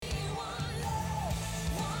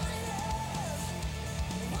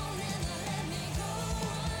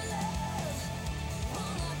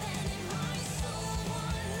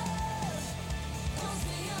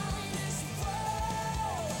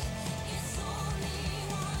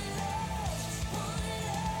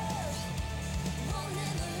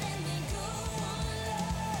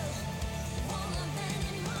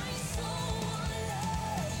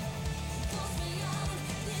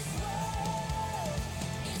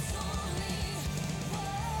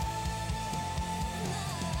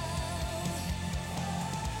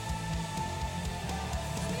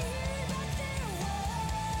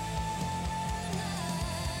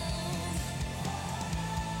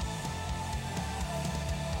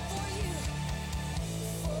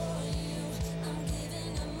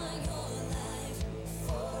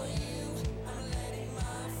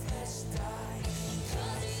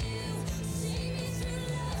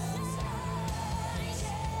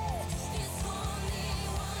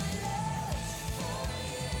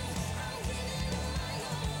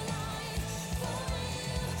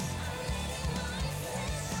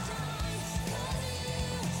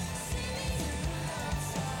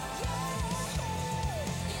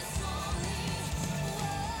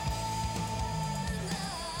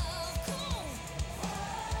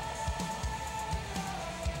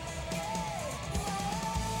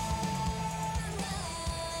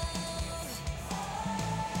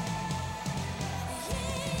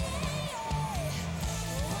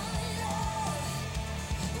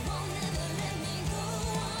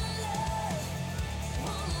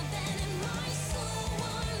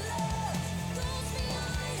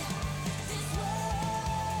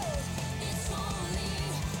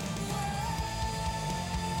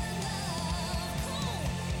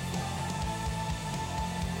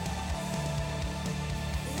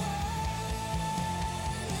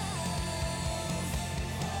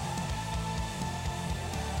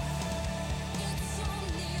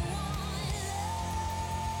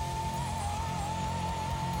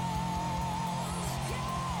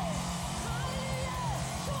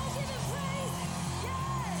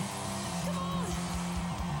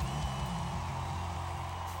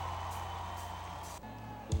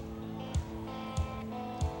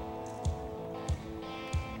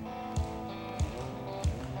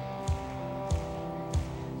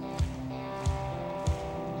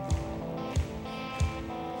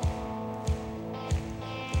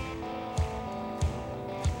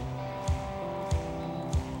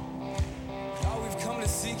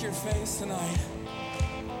seek your face tonight.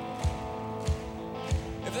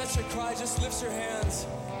 If that's your cry, just lift your hands.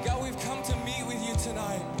 God, we've come to meet with you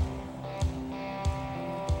tonight.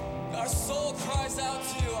 Our soul cries out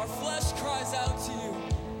to you. Our flesh cries out to you.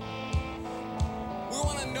 We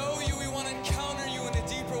want to know you. We want to encounter you in a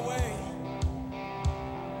deeper way.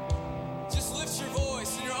 Just lift your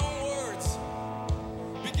voice in your own words.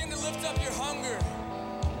 Begin to lift up your hunger.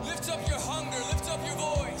 Lift up your hunger. Lift up your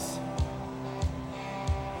voice.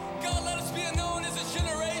 God, let us be known as a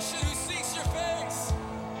generation who seeks your face.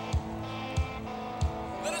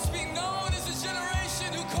 Let us be known as a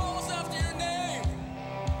generation who calls after your name.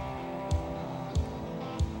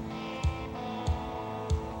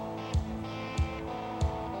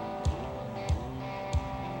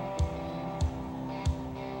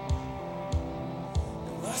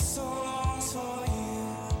 My soul longs for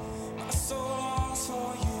you. My soul longs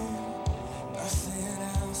for you. Nothing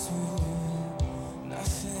else will do.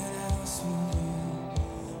 Nothing else will do.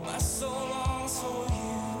 My soul longs for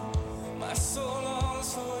you. My soul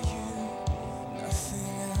longs for you. Nothing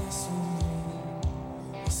else will do.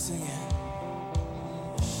 We'll sing it.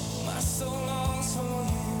 My soul longs for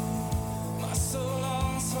you. My soul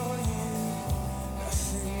longs for you.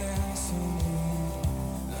 Nothing else will do.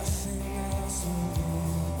 Nothing else will do.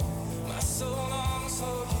 My soul longs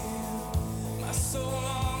for you. My soul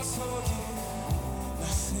longs for you.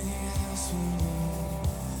 Nothing else will do.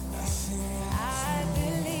 Nothing else. I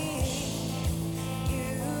believe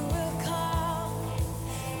you will come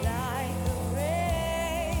like the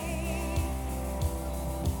rain.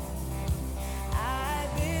 I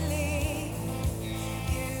believe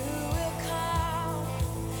you will come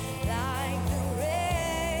like the rain.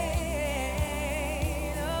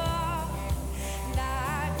 Oh, and I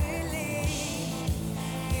believe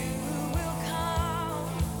you will come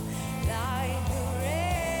like the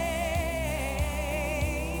rain.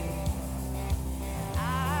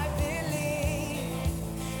 I believe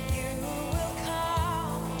you will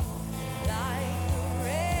come like the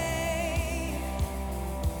rain.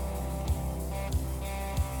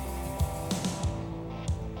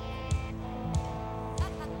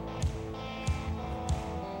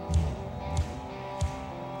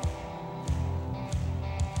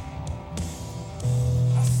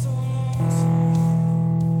 My soul longs for you.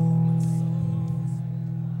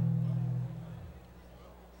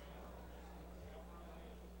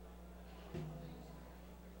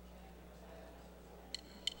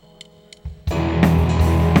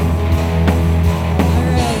 All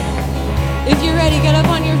right. If you're ready, get up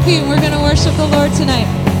on your feet. We're going to worship the Lord tonight.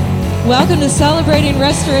 Welcome to Celebrating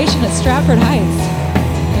Restoration at Stratford Heights.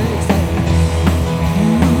 Very exciting.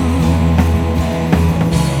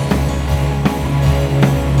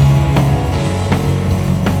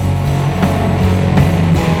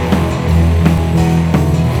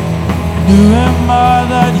 Who am I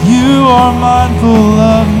that you are mindful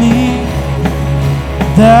of me,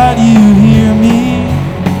 that you hear me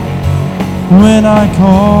when I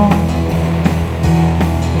call?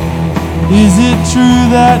 Is it true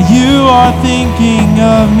that you are thinking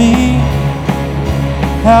of me,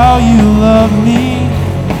 how you love me?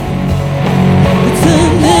 It's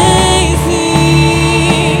amazing.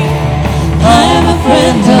 I am a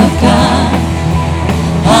friend of God.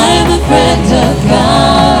 I am a friend of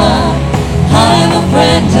God. I am a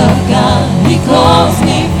friend of God. He calls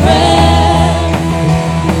me friend.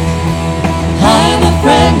 I am a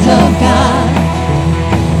friend of God.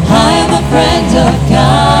 I am a friend of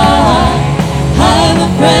God. I am a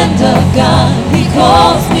friend of God. He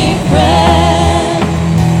calls me friend.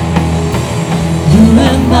 Who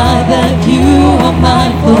am I that you are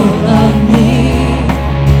mindful of me,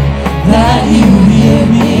 that you hear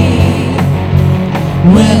me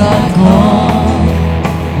when I call?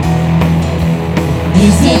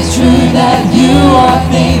 Is it true that you are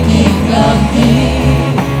thinking of me,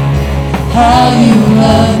 how you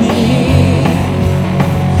love me?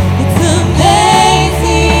 It's amazing.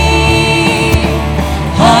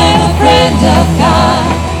 I'm a friend of God.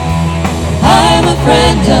 I'm a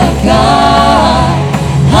friend of God.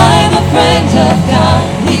 I'm a friend of God.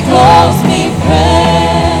 He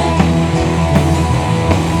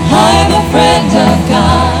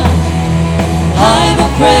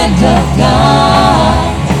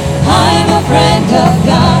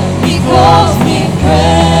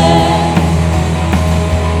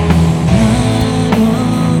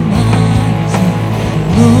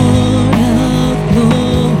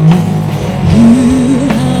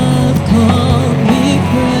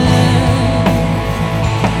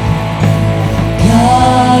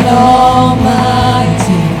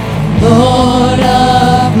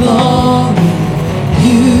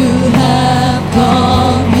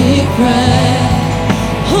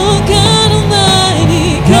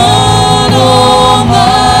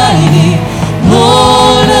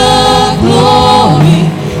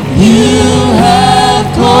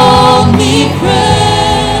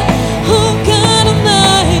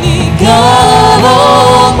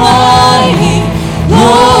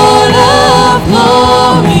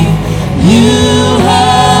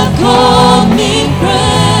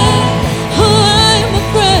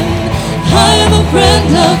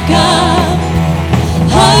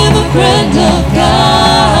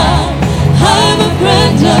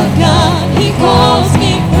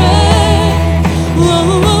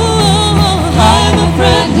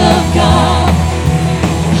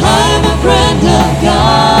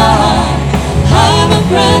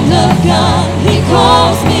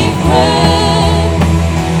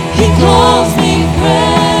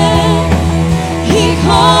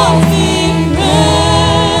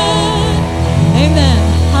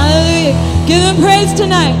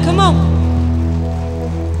Come on.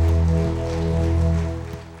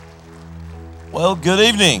 Well, good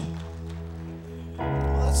evening.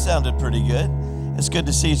 Well, that sounded pretty good. It's good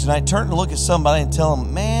to see you tonight. Turn and look at somebody and tell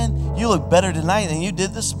them, man, you look better tonight than you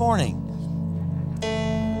did this morning.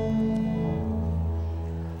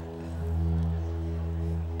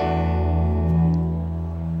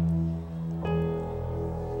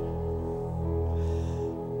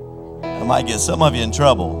 I might get some of you in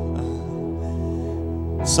trouble.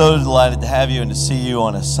 So delighted to have you and to see you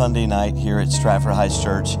on a Sunday night here at Stratford Heights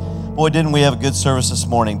Church. Boy, didn't we have a good service this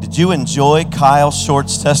morning. Did you enjoy Kyle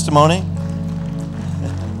Short's testimony?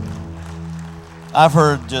 I've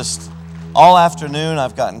heard just all afternoon,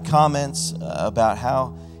 I've gotten comments about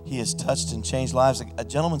how he has touched and changed lives. A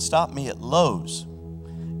gentleman stopped me at Lowe's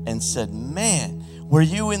and said, man, were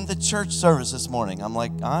you in the church service this morning? I'm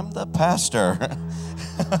like, I'm the pastor.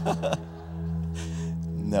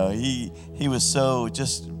 No, he was so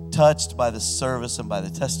just touched by the service and by the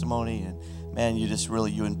testimony, and man,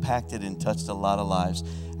 you impacted and touched a lot of lives.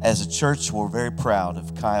 As a church, we're very proud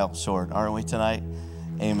of Kyle Short, aren't we tonight?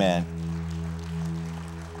 Amen.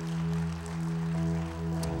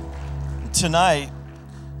 Tonight,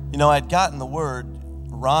 I'd gotten the word.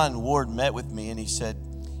 Ron Ward met with me and he said,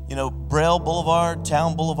 Braille Boulevard,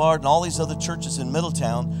 Town Boulevard, and all these other churches in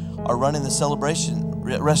Middletown are running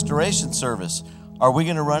the restoration service. Are we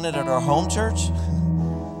going to run it at our home church?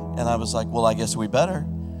 And I was like, well, I guess we better.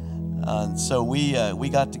 So we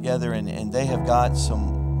got together and they have got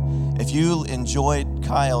some. If you enjoyed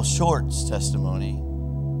Kyle Short's testimony,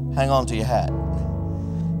 hang on to your hat,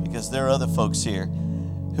 because there are other folks here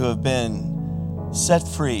who have been set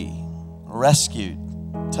free, rescued,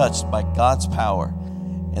 touched by God's power,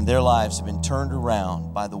 and their lives have been turned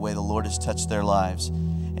around by the way the Lord has touched their lives.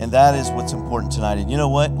 And that is what's important tonight. And you know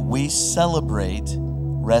what? We celebrate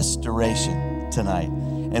restoration tonight.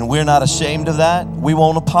 And we're not ashamed of that. We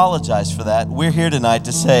won't apologize for that. We're here tonight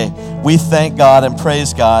to say we thank God and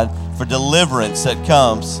praise God for deliverance that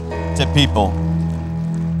comes to people.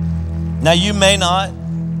 Now, you may not.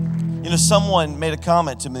 Someone made a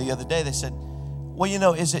comment to me the other day. They said,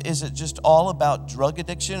 well, is it just all about drug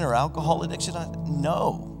addiction or alcohol addiction?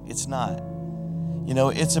 No, it's not.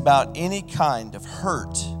 It's about any kind of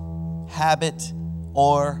hurt, habit,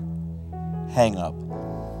 or hang up.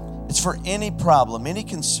 It's for any problem, any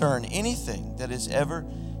concern, anything that has ever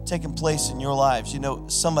taken place in your lives.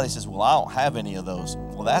 Somebody says, well, I don't have any of those.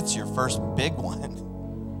 Well, that's your first big one.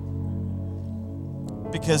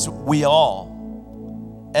 Because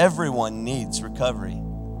everyone needs recovery.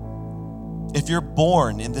 If you're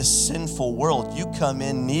born in this sinful world, you come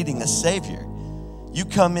in needing a Savior. You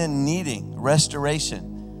come in needing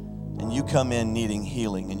restoration, and you come in needing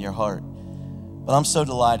healing in your heart. But I'm so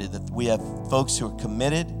delighted that we have folks who are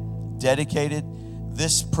committed, dedicated.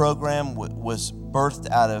 This program was birthed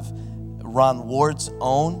out of Ron Ward's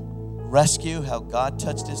own rescue, how God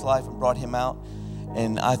touched his life and brought him out.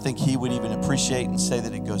 And I think he would even appreciate and say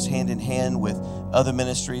that it goes hand in hand with other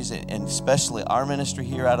ministries, and especially our ministry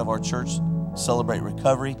here out of our church, Celebrate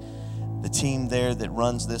Recovery. The team there that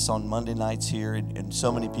runs this on Monday nights here, and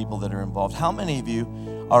so many people that are involved. How many of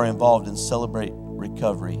you are involved in Celebrate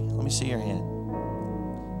Recovery? Let me see your hand.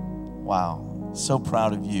 Wow, so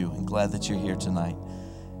proud of you and glad that you're here tonight.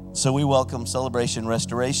 So we welcome Celebration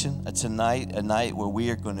Restoration tonight, a night where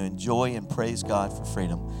we are going to enjoy and praise God for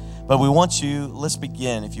freedom. But we want let's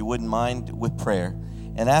begin, if you wouldn't mind, with prayer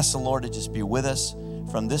and ask the Lord to just be with us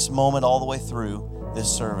from this moment all the way through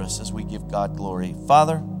this service as we give God glory.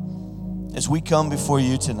 Father, as we come before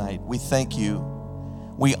you tonight, we thank you.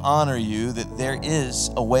 We honor you that there is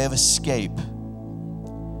a way of escape.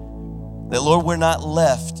 That, Lord, we're not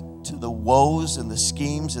left to the woes and the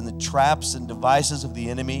schemes and the traps and devices of the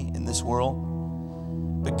enemy in this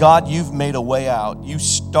world. But God, you've made a way out. You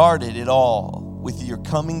started it all with your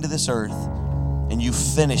coming to this earth, and you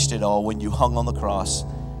finished it all when you hung on the cross.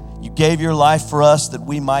 You gave your life for us that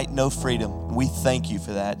we might know freedom. We thank you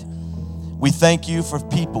for that. We thank you for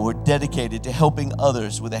people who are dedicated to helping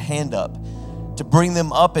others with a hand up, to bring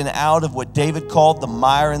them up and out of what David called the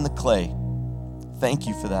mire and the clay. Thank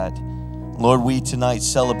you for that. Lord, we tonight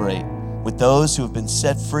celebrate with those who have been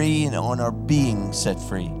set free and are being set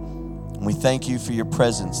free. And we thank you for your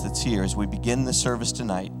presence that's here as we begin the service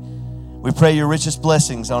tonight. We pray your richest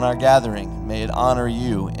blessings on our gathering. May it honor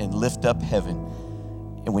you and lift up heaven.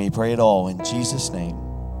 And we pray it all in Jesus' name.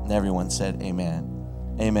 And everyone said amen.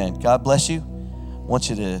 Amen. God bless you. I want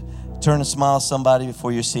you to turn and smile at somebody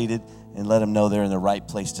before you're seated and let them know they're in the right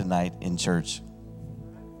place tonight in church.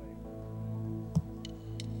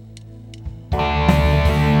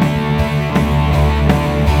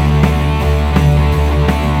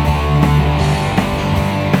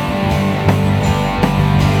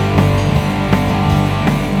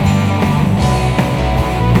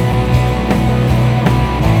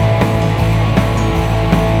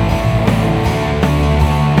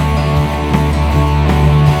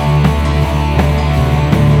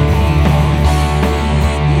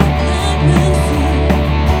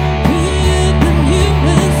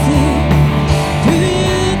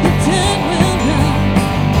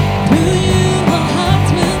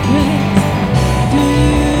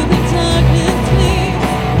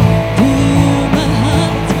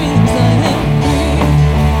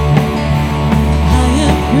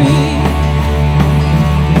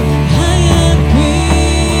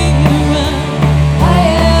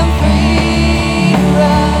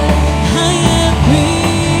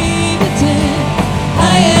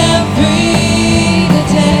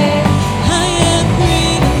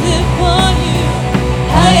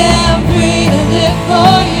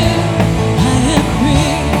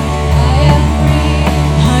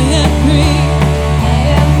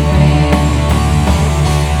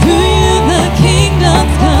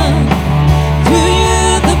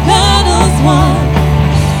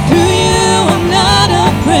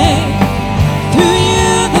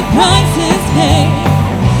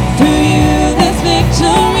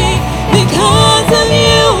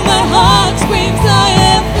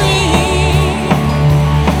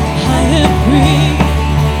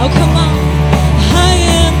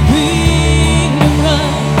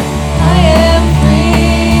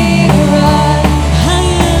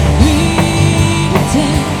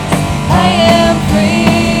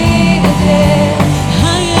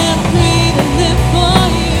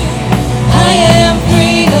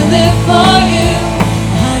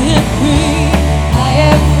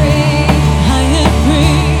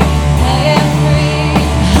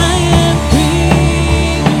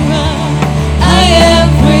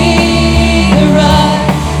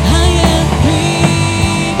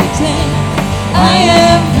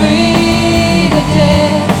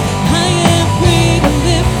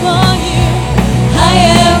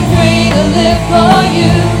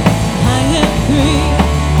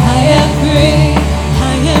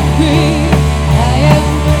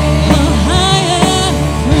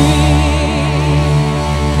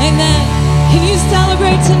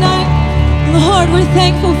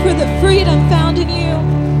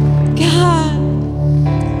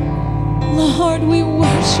 Lord, we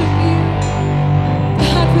worship you.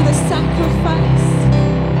 God, for the sacrifice.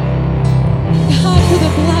 God, for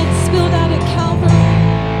the blood spilled out at Calvary.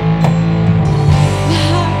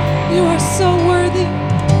 God, you are so worthy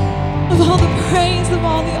of all the praise, of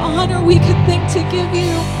all the honor we could think to give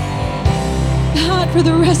you. God, for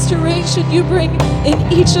the restoration you bring in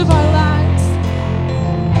each of our lives.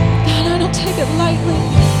 God, I don't take it lightly.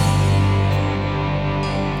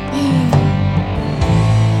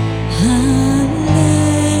 Hallelujah.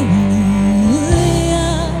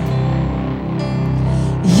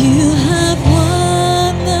 You have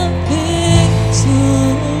won the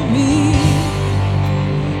victory.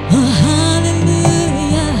 Oh,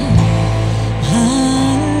 hallelujah.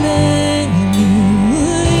 Hallelujah.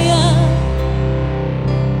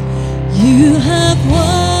 You have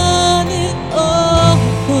won it all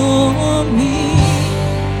for me.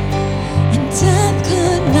 And death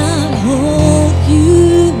could not hold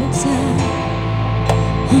you down.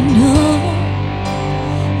 Oh no,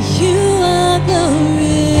 you are the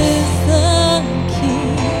risen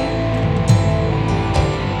King.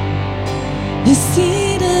 You're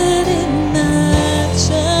seated in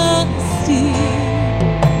majesty.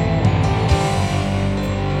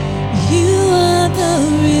 You are the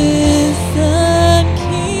risen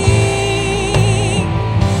King.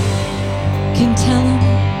 Can tell him,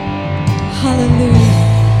 hallelujah.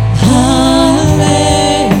 Hallelujah.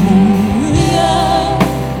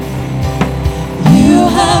 You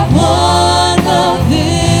have won the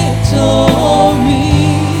victory.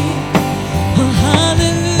 Oh,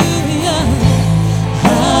 hallelujah.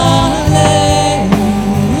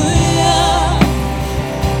 Hallelujah.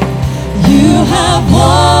 You have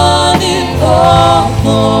won it all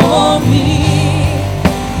for me.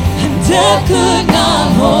 And death could not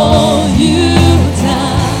hold you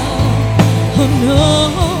down. Oh no.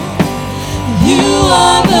 You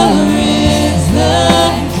are the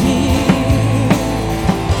risen King.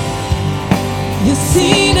 You're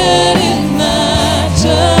seated in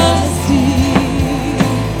majesty.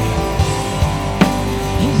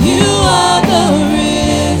 You are the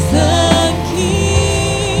risen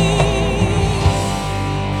King.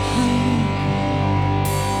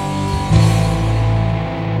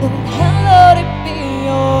 And hallowed be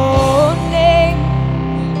your name.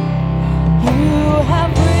 You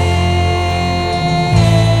have risen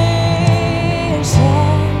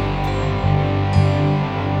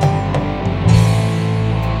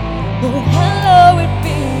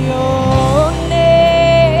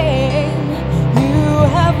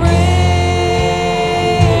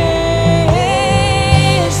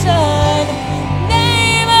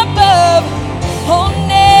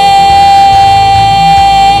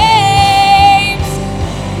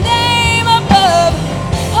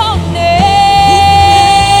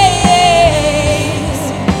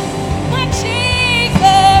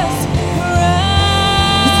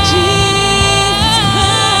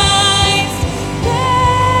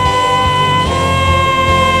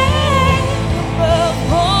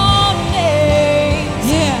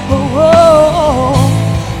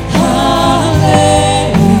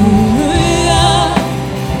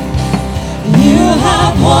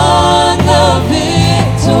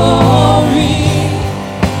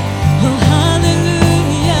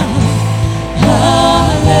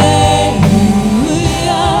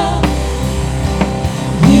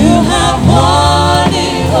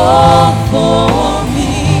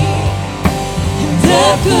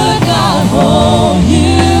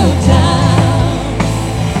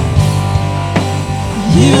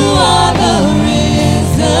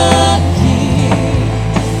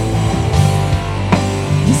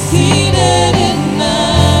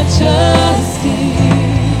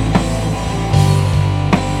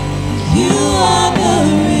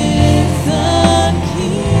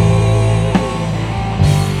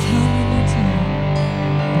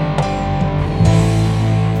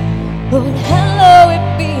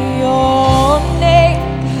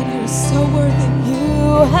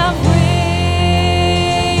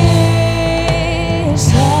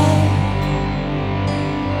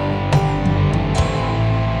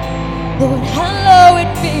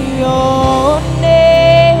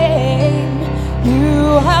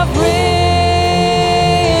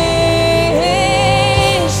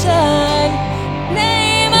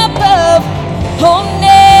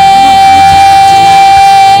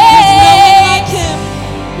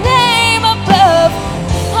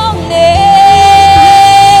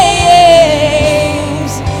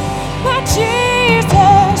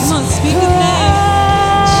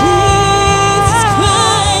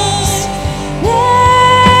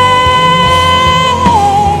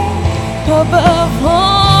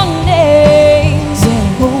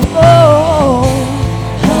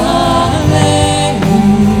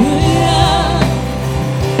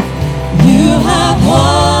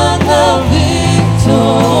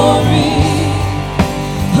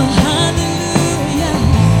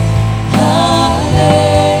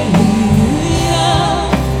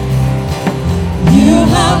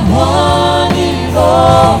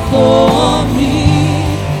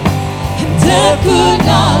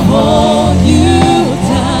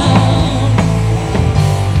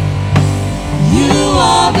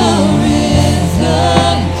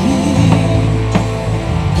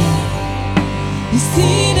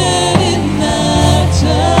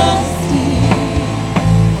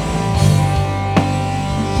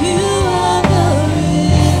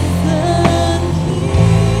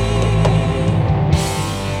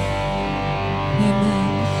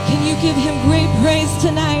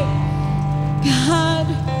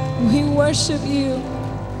worship you.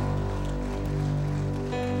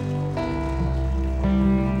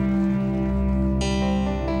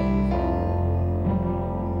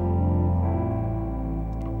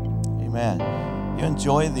 Amen. You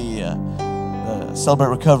enjoy the Celebrate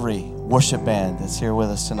Recovery worship band that's here with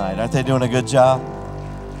us tonight. Aren't they doing a good job?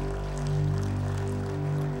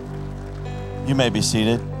 You may be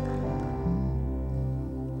seated. I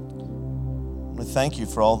want to thank you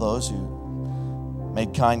for all those who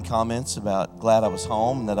made kind comments about glad I was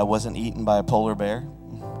home and that I wasn't eaten by a polar bear.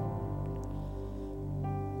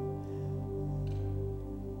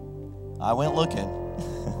 I went looking.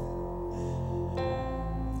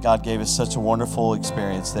 God gave us such a wonderful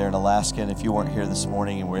experience there in Alaska, and if you weren't here this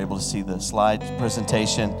morning and were able to see the slide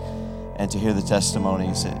presentation and to hear the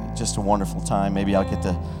testimonies, just a wonderful time. Maybe I'll get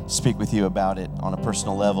to speak with you about it on a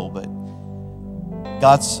personal level, but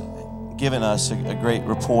God's given us a great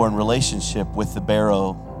rapport and relationship with the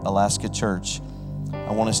Barrow, Alaska church.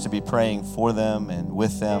 I want us to be praying for them and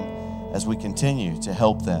with them as we continue to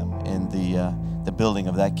help them in the building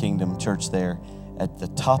of that kingdom church there at the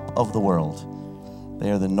top of the world.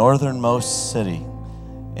 They are the northernmost city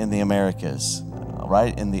in the Americas,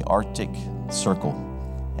 right in the Arctic Circle.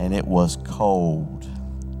 And it was cold.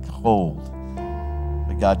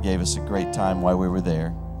 But God gave us a great time while we were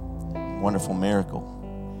there. Wonderful miracle.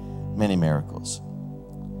 Many miracles.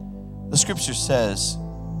 The scripture says,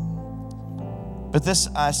 "But this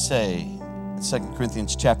I say," in 2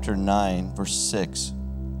 Corinthians chapter 9, verse 6,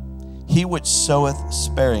 "He which soweth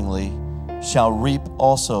sparingly shall reap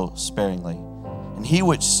also sparingly. And he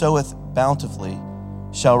which soweth bountifully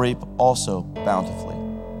shall reap also bountifully.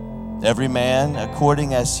 Every man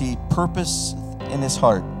according as he purposeth in his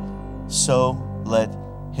heart, so let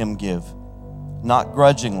him give, not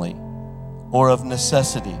grudgingly or of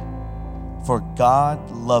necessity, for God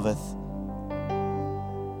loveth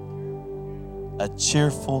a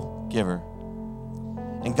cheerful giver."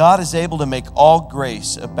 And God is able to make all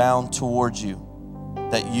grace abound towards you,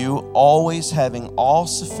 that you, always having all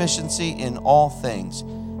sufficiency in all things,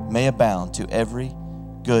 may abound to every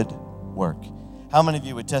good work. How many of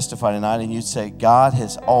you would testify tonight and you'd say, God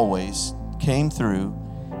has always came through,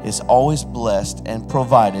 is always blessed and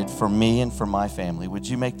provided for me and for my family? Would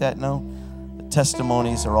you make that known? The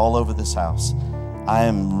testimonies are all over this house. I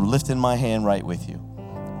am lifting my hand right with you.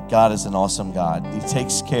 God is an awesome God. He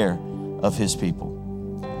takes care of his people.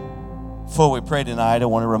 Before we pray tonight, I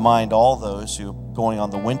want to remind all those who are going on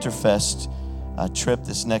the Winterfest trip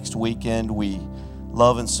this next weekend. We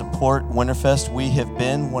love and support Winterfest. We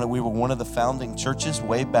were one of the founding churches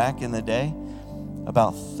way back in the day,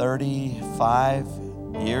 about 35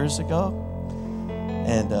 years ago.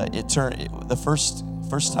 And the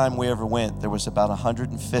first time we ever went, there was about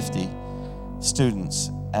 150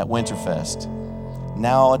 students at Winterfest.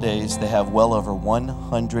 Nowadays, they have well over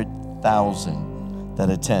 100,000 that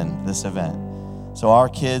attend this event. So our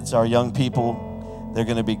kids, our young people, they're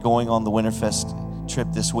going to be going on the Winterfest trip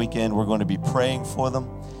this weekend. We're going to be praying for them.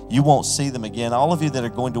 You won't see them again. All of you that are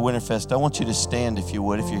going to Winterfest, I want you to stand if you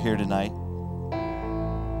would, if you're here tonight.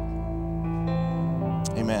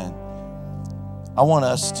 Amen. I want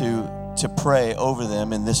us to pray over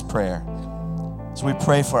them in this prayer. As we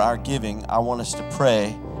pray for our giving, I want us to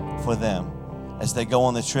pray for them as they go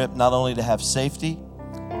on the trip, not only to have safety,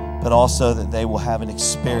 but also that they will have an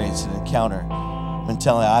experience, an encounter. I'm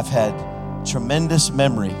telling you, I've had tremendous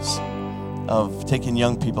memories of taking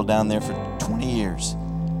young people down there for 20 years.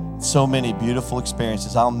 So many beautiful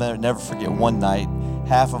experiences. I'll never forget one night,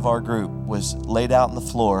 half of our group was laid out on the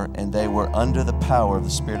floor and they were under the power of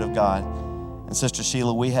the Spirit of God. And Sister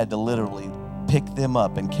Sheila, we had to literally pick them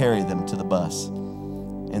up and carry them to the bus.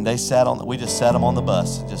 And we just sat them on the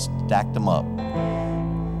bus and just stacked them up.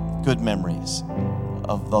 Good memories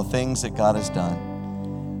of the things that God has done.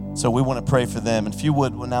 So we want to pray for them. And if you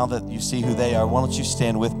would, now that you see who they are, why don't you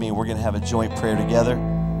stand with me? We're going to have a joint prayer together.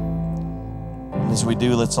 And as we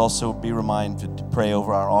do, let's also be reminded to pray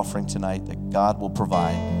over our offering tonight that God will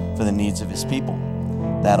provide for the needs of his people.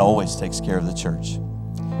 That always takes care of the church.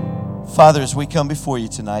 Father, as we come before you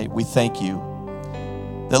tonight, we thank you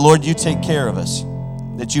that, Lord, you take care of us,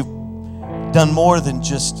 that you've done more than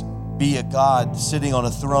just be a God sitting on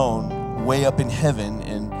a throne way up in heaven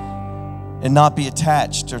and not be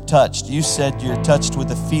attached or touched. You said you're touched with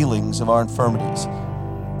the feelings of our infirmities,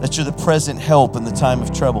 that you're the present help in the time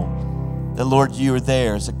of trouble, that, Lord, you are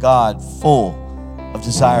there as a God full of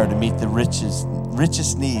desire to meet the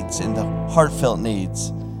richest needs and the heartfelt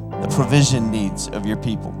needs, the provision needs of your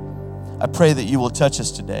people. I pray that you will touch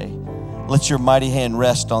us today. Let your mighty hand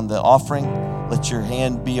rest on the offering. Let your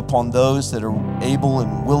hand be upon those that are able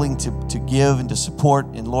and willing to give and to support.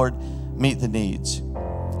 And Lord, meet the needs.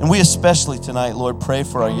 And we especially tonight, Lord, pray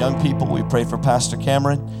for our young people. We pray for Pastor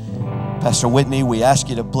Cameron, Pastor Whitney. We ask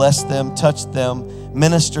you to bless them, touch them,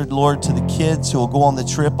 minister, Lord, to the kids who will go on the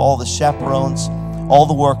trip, all the chaperones, all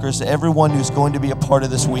the workers, everyone who's going to be a part of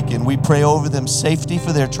this weekend. We pray over them safety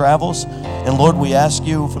for their travels. And Lord, we ask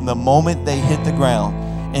you from the moment they hit the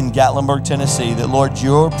ground in Gatlinburg, Tennessee, that Lord,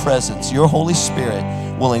 your presence, your Holy Spirit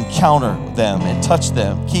will encounter them and touch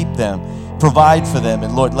them, keep them, provide for them,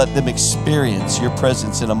 and Lord, let them experience your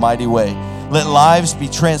presence in a mighty way. Let lives be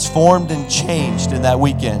transformed and changed in that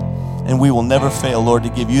weekend. And we will never fail, Lord, to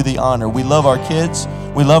give you the honor. We love our kids.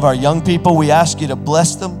 We love our young people. We ask you to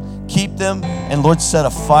bless them, keep them, and Lord, set a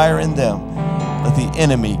fire in them. Let the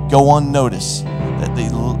enemy go unnoticed, that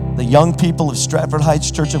the young people of Stratford Heights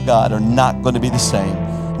Church of God are not going to be the same.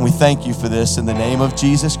 And we thank you for this in the name of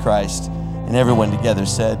Jesus Christ. And everyone together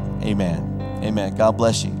said, amen. Amen. God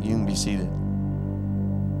bless you. You can be seated.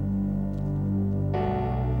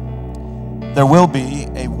 There will be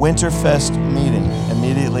a Winterfest meeting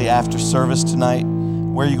immediately after service tonight.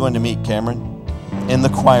 Where are you going to meet, Cameron? In the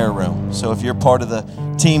choir room. So if you're part of the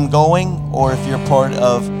team going, or if you're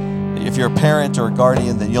a parent or a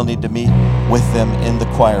guardian, then you'll need to meet with them in the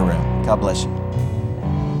choir room. God bless you.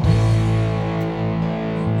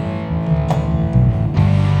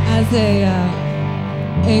 As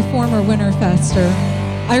a former Winterfester,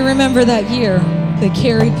 I remember that year they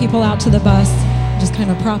carried people out to the bus, just kind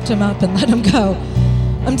of propped them up and let them go.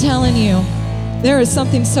 I'm telling you, there is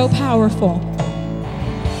something so powerful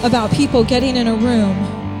about people getting in a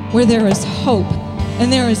room where there is hope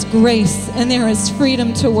and there is grace and there is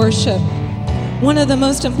freedom to worship. One of the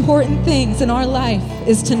most important things in our life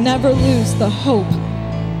is to never lose the hope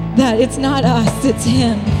that it's not us, it's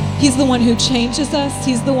Him. He's the one who changes us.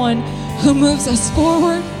 He's the one who moves us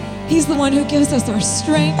forward. He's the one who gives us our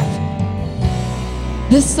strength.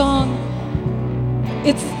 This song,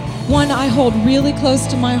 it's one I hold really close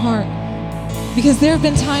to my heart, because there have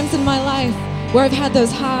been times in my life where I've had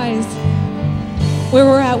those highs, where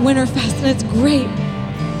we're at Winterfest and it's great,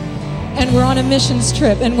 and we're on a missions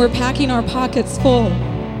trip and we're packing our pockets full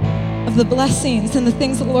of the blessings and the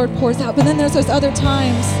things the Lord pours out. But then there's those other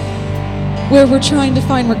times where we're trying to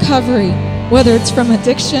find recovery, whether it's from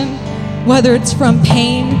addiction, whether it's from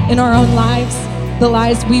pain in our own lives, the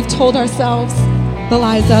lies we've told ourselves, the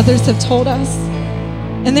lies others have told us.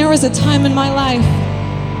 And there was a time in my life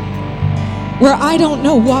where I don't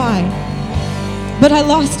know why, but I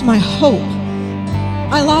lost my hope.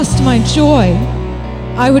 I lost my joy.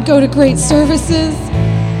 I would go to great services.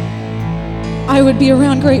 I would be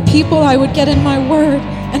around great people. I would get in my word,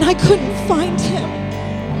 and I couldn't find Him.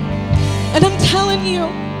 And I'm telling you,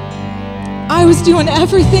 I was doing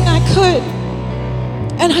everything I could,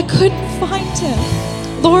 and I couldn't find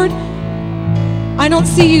Him. Lord, I don't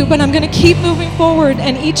see you, but I'm going to keep moving forward.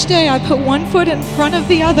 And each day I put one foot in front of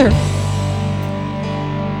the other.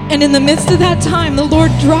 And in the midst of that time, the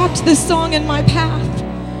Lord dropped this song in my path.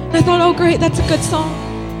 And I thought, oh great, that's a good song.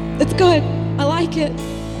 It's good. I like it.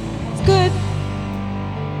 It's good.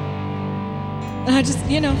 And I just,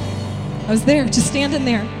 I was there, just standing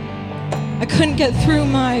there. I couldn't get through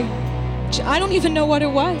I don't even know what it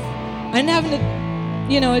was. I didn't have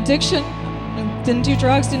an, addiction. I didn't do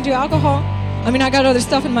drugs, didn't do alcohol. I mean, I got other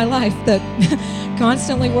stuff in my life that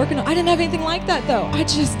constantly working on. I didn't have anything like that, though. I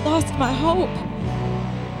just lost my hope.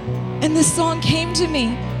 And this song came to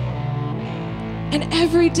me. And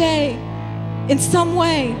every day, in some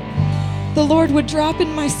way, the Lord would drop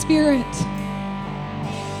in my spirit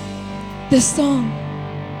this song.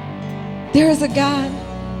 There is a God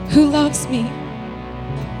who loves me.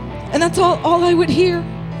 And that's all I would hear.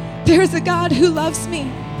 There is a God who loves me.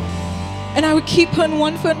 And I would keep putting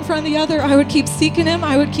one foot in front of the other. I would keep seeking Him.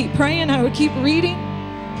 I would keep praying. I would keep reading.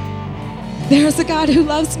 There's a God who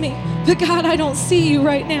loves me. But God, I don't see you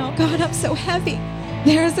right now. God, I'm so heavy.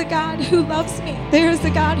 There's a God who loves me. There's a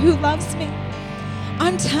God who loves me.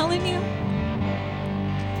 I'm telling you,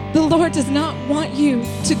 the Lord does not want you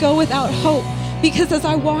to go without hope. Because as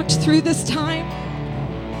I walked through this time,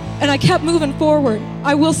 and I kept moving forward,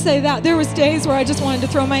 I will say that there was days where I just wanted to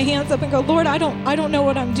throw my hands up and go, Lord, I don't know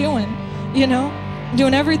what I'm doing. I'm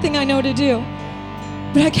doing everything I know to do.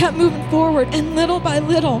 But I kept moving forward, and little by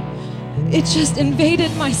little, it just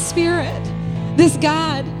invaded my spirit. This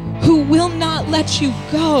God who will not let you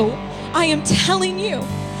go. I am telling you,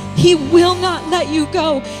 He will not let you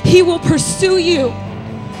go. He will pursue you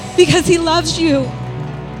because He loves you.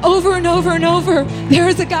 Over and over and over, there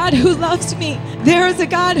is a God who loves me. There is a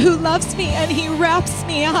God who loves me, and He wraps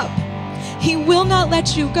me up. He will not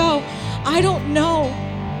let you go. I don't know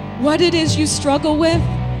what it is you struggle with,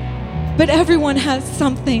 but everyone has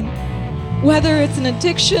something. Whether it's an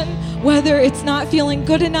addiction, whether it's not feeling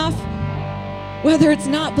good enough, whether it's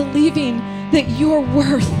not believing that you're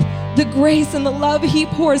worth the grace and the love he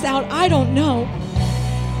pours out, I don't know.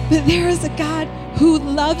 But there is a God who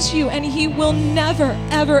loves you, and he will never,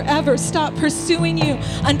 ever, ever stop pursuing you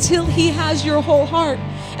until he has your whole heart.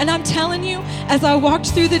 And I'm telling you, as I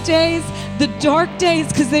walked through the days, the dark days,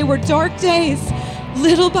 because they were dark days,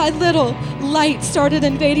 little by little, light started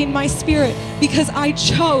invading my spirit because I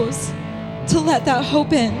chose to let that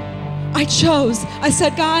hope in. I chose. I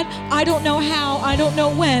said, God, I don't know how, I don't know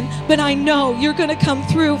when, but I know you're going to come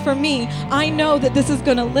through for me. I know that this is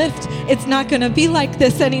going to lift. It's not going to be like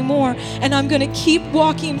this anymore. And I'm going to keep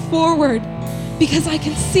walking forward because I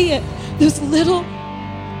can see it. Those little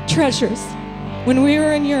treasures. When we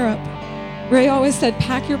were in Europe, Ray always said,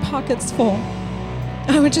 pack your pockets full.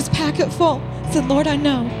 I would just pack it full. I said, Lord, I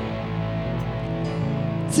know.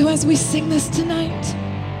 So as we sing this tonight,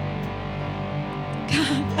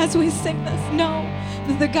 God, as we sing this, know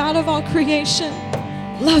that the God of all creation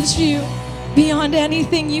loves you beyond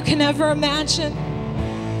anything you can ever imagine.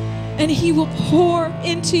 And he will pour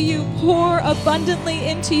into you, pour abundantly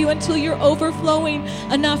into you until you're overflowing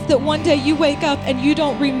enough that one day you wake up and you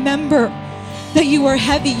don't remember that you were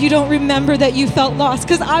heavy. You don't remember that you felt lost.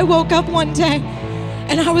 Because I woke up one day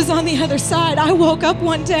and I was on the other side. I woke up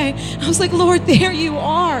one day and I was like, Lord, there you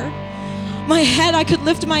are. My head, I could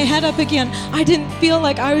lift my head up again. I didn't feel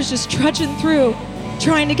like I was just trudging through,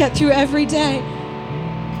 trying to get through every day.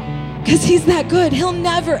 Because he's that good. He'll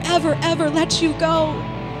never, ever, ever let you go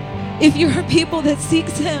if you're a people that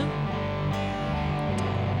seeks him.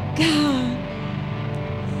 God.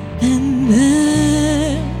 And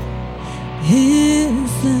there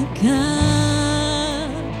is a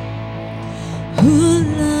God who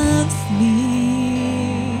loves me.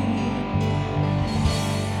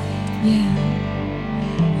 Yeah.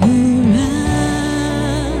 Who wraps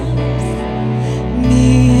me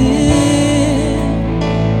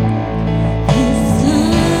in his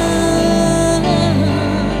arms.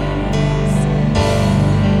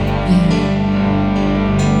 Yeah.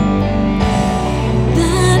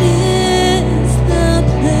 That is the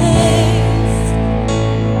place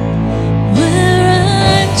where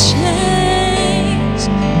I'm changed,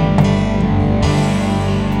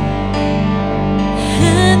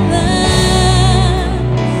 and that's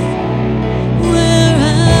where I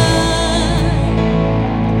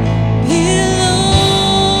belong.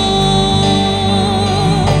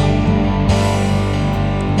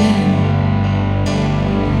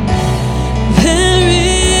 There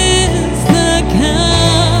is the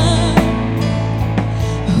God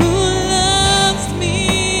who loves me.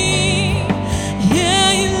 Yeah,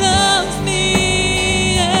 he loves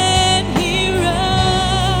me, and he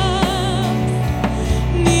wraps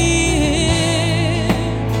me in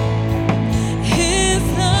his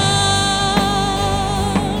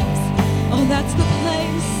arms. Oh, that's the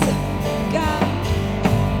place, God.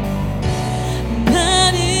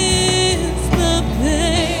 That is the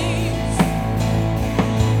place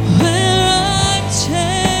where I'm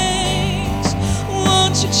changed.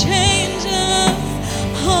 Won't you change us?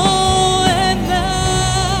 Oh, and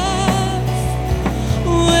that's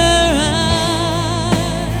where I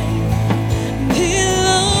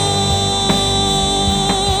belong.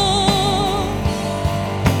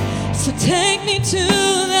 So take me to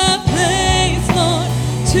that place, Lord,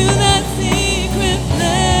 to that secret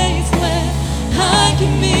place where I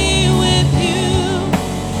can be with you,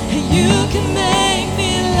 and you can make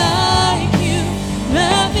me like you.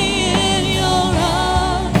 Wrap me in your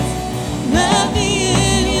arms, wrap me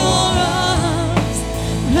in your arms,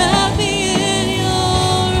 wrap me in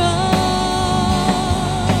your arms.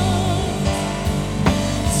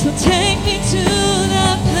 So take me to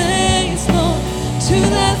that place, Lord, to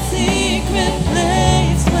that secret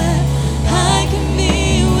place where I can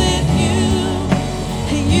be with you,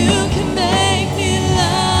 and you can make me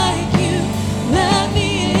like you. Wrap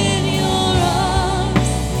me in your arms.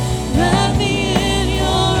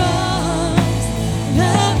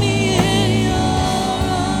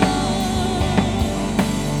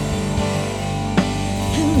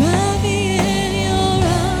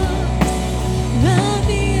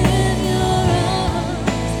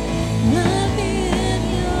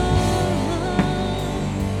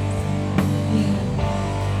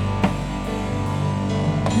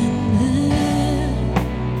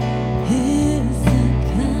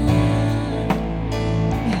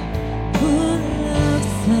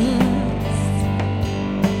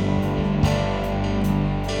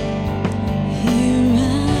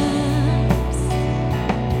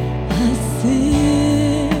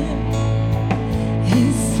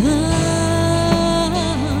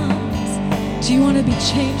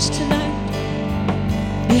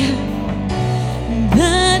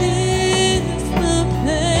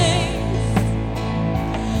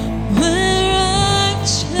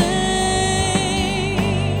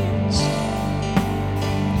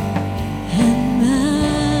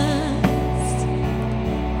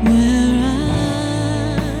 where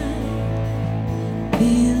I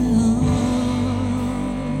belong.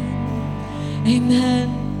 Amen.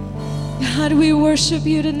 God, we worship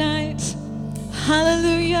you tonight.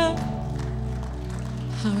 Hallelujah.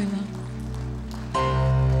 How we love.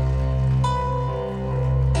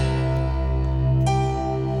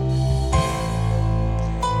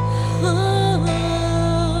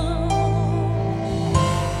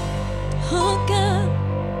 Oh God.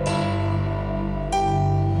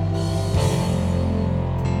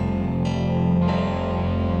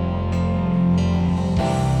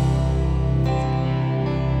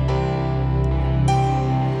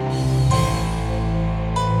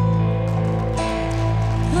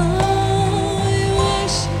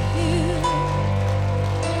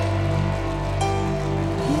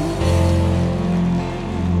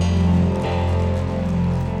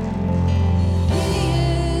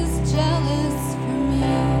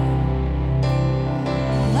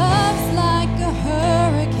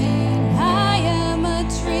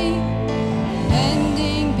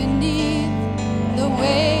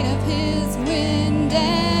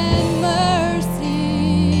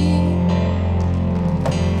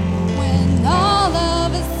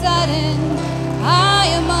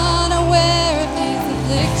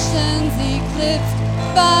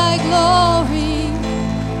 By glory,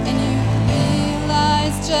 and you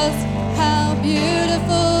realize just how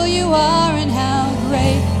beautiful you are and how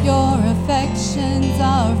great your affections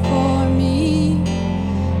are for me.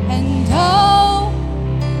 And oh,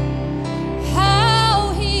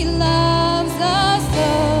 how he loves us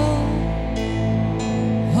so.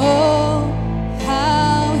 Oh,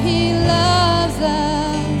 how he loves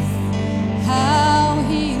us, how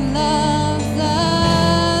he loves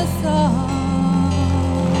us all.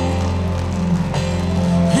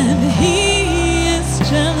 He is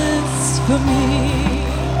jealous for me.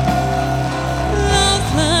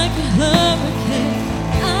 Love's like a hurricane.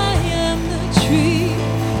 I am the tree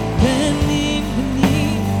bending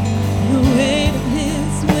beneath the weight of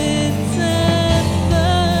his winds and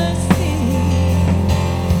mercy.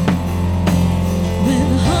 When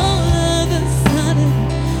all of a sudden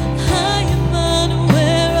I am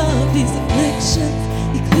unaware of these afflictions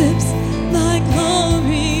eclipse my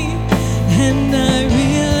glory, and I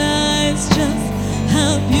realize just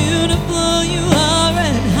how beautiful you are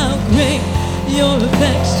and how great your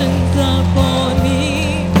affections are for me.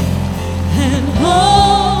 And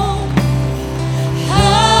oh,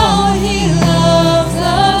 how he loves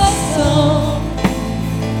us so.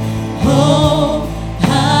 Oh,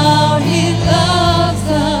 how he loves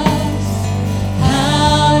us,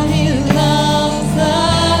 how he loves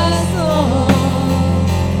us all.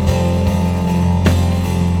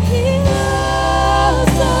 He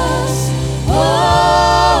loves us.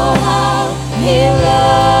 Oh, how he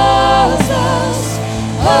loves us.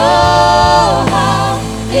 Oh, how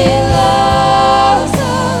he loves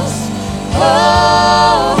us. Oh,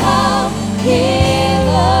 how he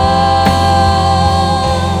loves.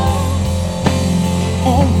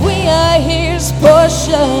 And we are his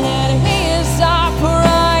portion, and he is our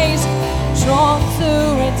prize, drawn to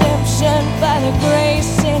redemption by the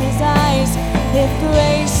grace in his eyes. If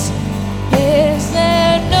grace is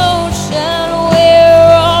an ocean,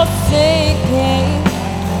 we're all sinking.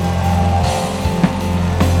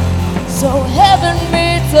 So heaven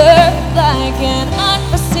meets earth like an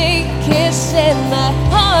unforeseen kiss, and my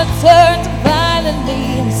heart turns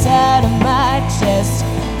violently inside of my chest.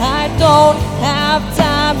 I don't have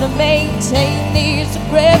time to maintain these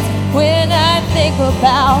regrets when I think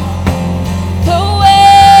about the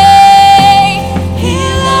way he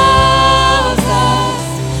loves us.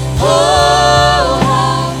 Oh,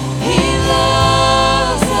 how he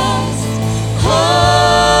loves us.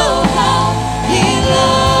 Oh, how he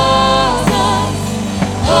loves us.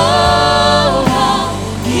 Oh, how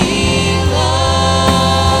he loves.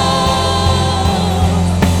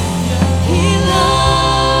 He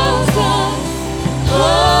loves us.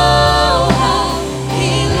 Oh, how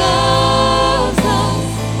he loves us.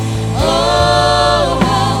 Oh,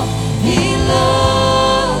 how he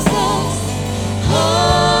loves us.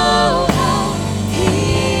 Oh, how he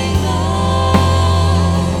loves.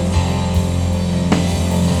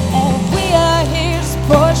 And we are his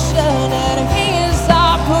portion, and he is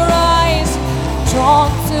our prize, drawn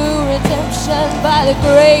to redemption by the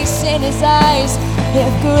grace in his eyes.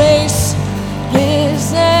 If grace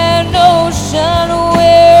is an ocean,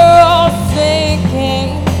 we're all sinking.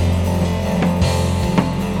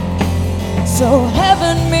 So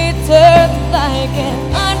heaven meets earth like an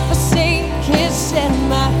unforeseen kiss, and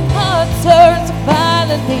my heart turns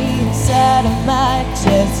violently inside of my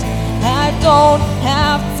chest. I don't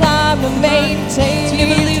have time to maintain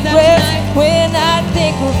these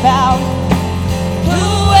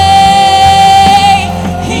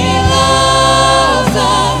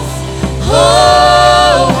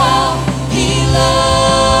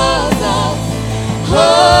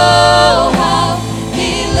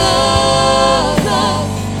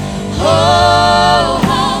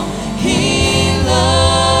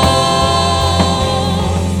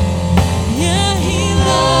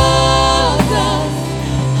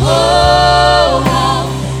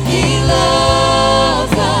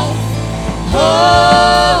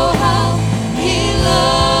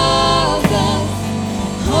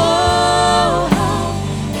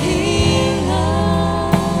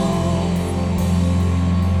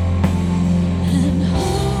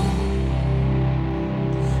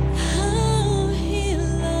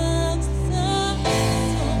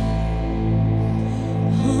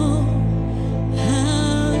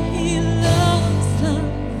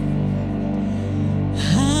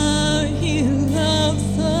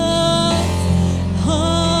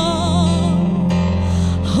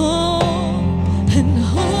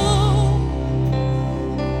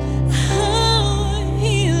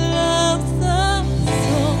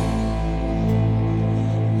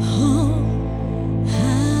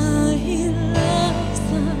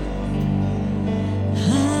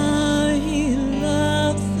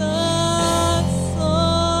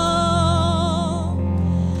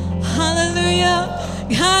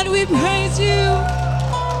God, we praise you.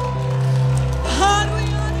 God,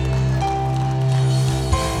 we honor you.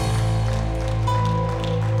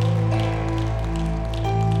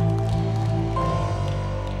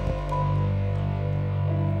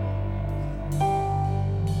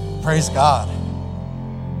 Praise God.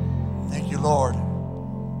 Thank you, Lord.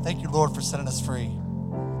 Thank you, Lord, for setting us free.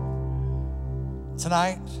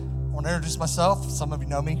 Tonight, I want to introduce myself. Some of you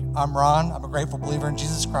know me. I'm Ron. I'm a grateful believer in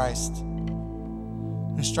Jesus Christ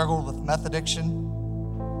who struggled with meth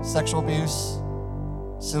addiction, sexual abuse,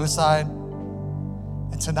 suicide.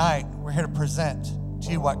 And tonight, we're here to present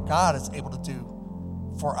to you what God is able to do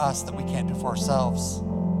for us that we can't do for ourselves.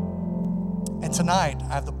 And tonight,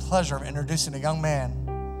 I have the pleasure of introducing a young man.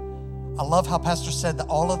 I love how Pastor said that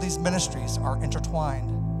all of these ministries are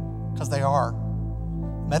intertwined, because they are.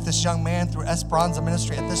 Met this young man through Esperanza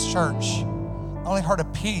Ministry at this church. I only heard a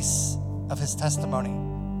piece of his testimony.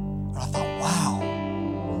 And I thought, wow.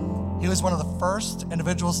 He was one of the first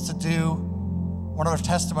individuals to do one of our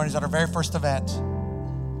testimonies at our very first event.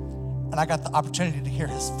 And I got the opportunity to hear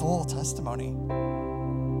his full testimony.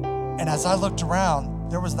 And as I looked around,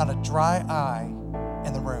 there was not a dry eye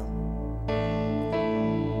in the room.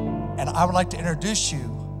 And I would like to introduce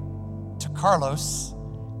you to Carlos.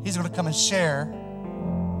 He's going to come and share.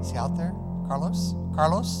 Is he out there? Carlos?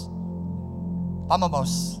 Carlos?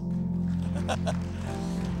 Vamos.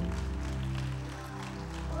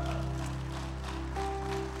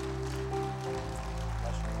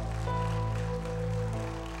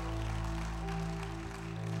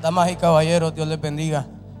 Damas y caballeros, Dios les bendiga.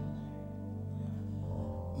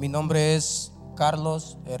 Mi nombre es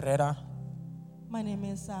Carlos Herrera. My name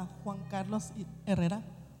is Juan Carlos Herrera.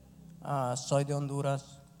 Soy de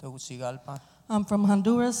Honduras, Tegucigalpa. I'm from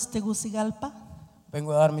Honduras, Tegucigalpa.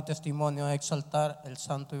 Vengo a dar mi testimonio a exaltar el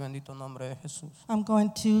santo y bendito nombre de Jesús. I'm going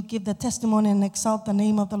to give the testimony and exalt the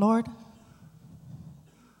name of the Lord.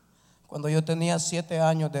 Cuando yo tenía 7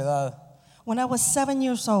 años de edad, When I was 7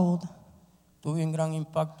 years old, tuve un gran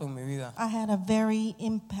impacto en mi vida I had a very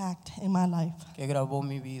impact in my life. que grabó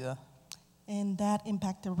mi vida. And that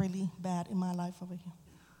impacted really bad in my life over here.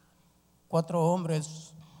 4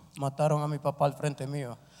 hombres mataron a mi papá al frente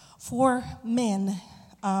mío. 4 men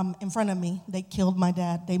in front of me, they killed my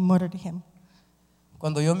dad. They murdered him.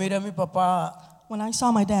 Cuando yo miré a mi papá When I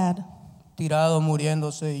saw my dad tirado,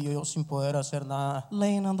 muriéndose y yo sin poder hacer nada,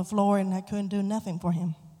 laying on the floor and I couldn't do nothing for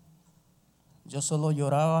him, yo solo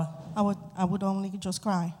lloraba. I would only just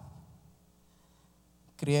cry.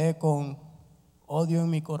 Crié con odio en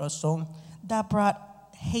mi corazón, That brought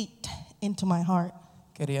hate into my heart,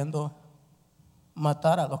 queriendo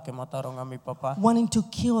matar a los que mataron a mi papá. wanting to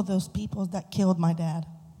kill those people that killed my dad.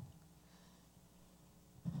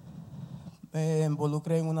 Me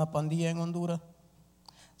involucré en una pandilla en Honduras,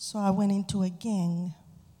 So I went into a gang,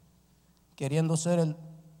 queriendo ser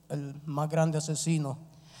el más grande asesino.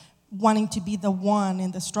 wanting to be the one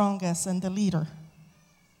and the strongest and the leader.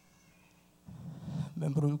 Me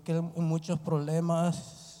involucré en muchos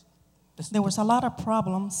problemas. There was a lot of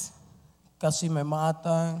problems. Casi me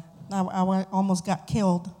matan. I almost got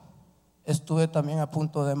killed. Estuve también a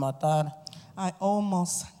punto de matar. I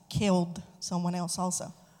almost killed someone else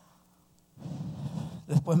also.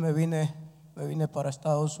 Después me vine para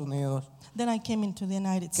Estados Unidos, Then I came into the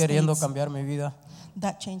United queriendo States. cambiar mi vida.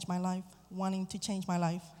 That changed my life, wanting to change my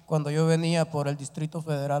life. Cuando yo venía por el Distrito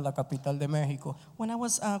Federal, la capital de México, When I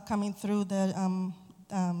was coming through the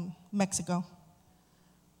Mexico,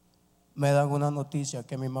 me dan una noticia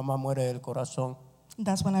que mi mamá muere del corazón.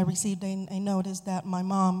 that's when I received a notice that my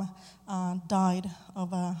mom died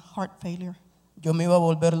of a heart failure. Yo me iba a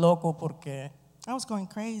volver loco porque I was going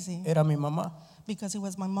crazy era mi mamá, because it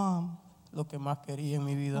was my mom. lo que más quería en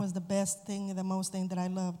mi It vida. was the best thing, the most thing that I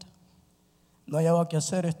loved. No hallaba qué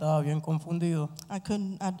hacer, estaba bien confundido. I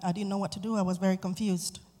didn't know what to do. I was very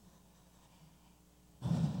confused.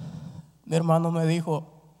 Mi hermano me dijo,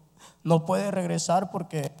 no puedes regresar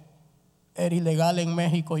porque era ilegal en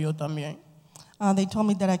México, yo también. They told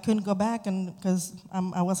me that I couldn't go back because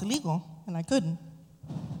I was illegal and I couldn't.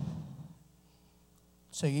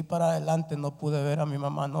 Seguí para adelante, no pude ver a mi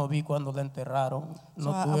mamá, no vi cuando la enterraron,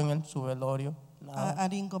 no So estuve en su velorio, nada. I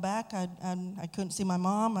didn't go back. I couldn't see my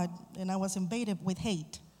mom, and I was invaded with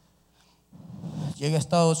hate. Llegué a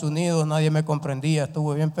Estados Unidos, nadie me comprendía,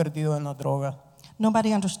 estuve bien perdido en la droga.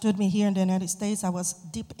 Nobody understood me here in the United States. I was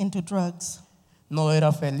deep into drugs. No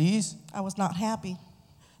era feliz. I was not happy.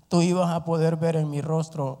 Tú ibas a poder ver en mi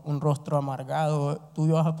rostro un rostro amargado, tú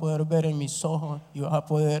ibas a poder ver en mis ojos,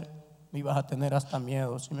 me ibas a tener hasta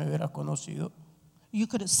miedo si me hubieras conocido. You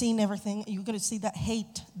could have seen everything. You could have seen that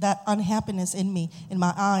hate, that unhappiness in me, in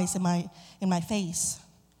my eyes, in my face.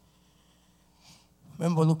 Me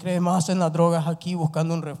involucré más en las drogas aquí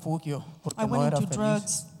buscando un refugio porque I no went era into feliz.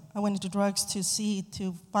 drugs. I went into drugs to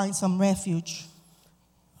find some refuge.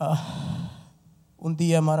 Un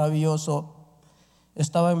día maravilloso.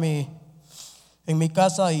 Estaba en mi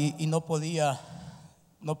casa y no podía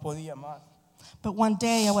más. But one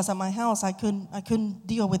day I was at my house. I couldn't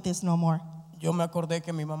deal with this no more. Yo me acordé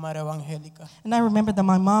que mi mamá era evangélica. And I remembered that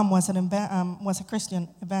my mom was a Christian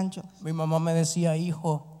evangelist. Mi mamá me decía,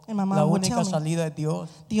 hijo, And my mom la would única tell me, salida es Dios.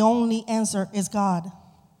 the only answer is God.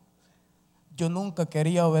 Yo nunca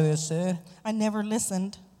quería obedecer. I never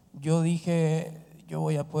listened. Yo dije, yo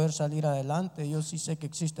voy a poder salir adelante. Yo sí sé que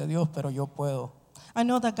existe Dios, pero yo puedo. I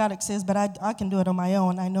know that God exists, but I can do it on my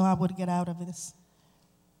own. I know I would get out of this.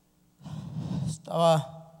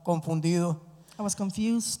 Estaba confundido. I was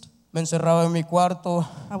confused. Me encerraba en mi cuarto.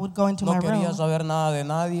 I would go into No my quería room, saber nada de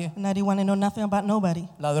nadie. and I didn't want to know nothing about nobody.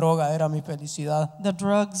 La droga era mi felicidad. The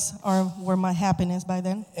drugs were my happiness by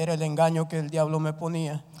then. Era el engaño que el diablo me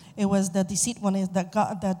ponía. It was the deceitfulness that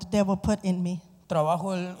the devil put in me.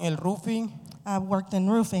 Trabajo en el roofing. I worked in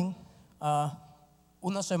roofing.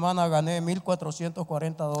 Una semana gané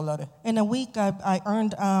 $1,440. In a week, I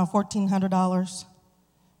earned $1,400.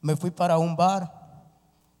 Me fui para un bar.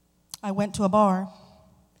 I went to a bar.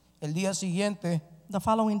 El día siguiente The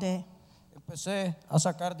following day, empecé a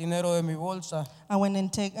sacar dinero de mi bolsa. I went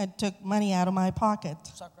and I took money out of my pocket.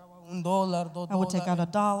 Sacaba $1, $2. I would take out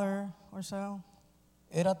 $1 or so.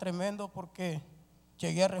 Era tremendo porque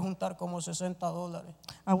llegué a rejuntar como $60.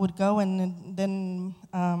 I would go and then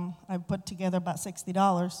I put together about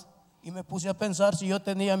 $60. Y me puse a pensar si yo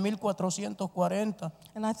tenía 1,440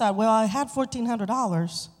 And I thought, well, I had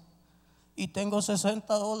 $1,400. y tengo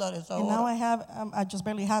 $60 And now ahora. I just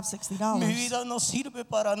barely have Mi $60. vida no sirve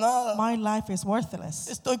para nada. My life is worthless.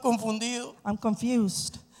 Estoy confundido. I'm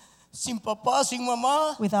confused. Sin papá, sin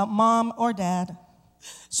mamá. Without mom or dad.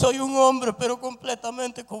 Soy un hombre, pero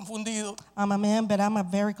completamente confundido. I'm a man, but I'm a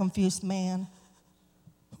very confused man.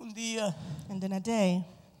 Un día And then a day,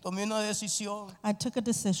 tomé una decisión. I took a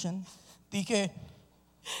decision. Dije,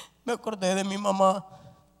 me acordé de mi mamá.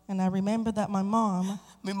 And I remember that my mom,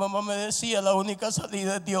 Mi mamá me decía, la única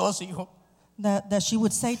salida es Dios, hijo. that she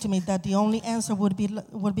would say to me that the only answer would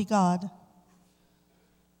be God.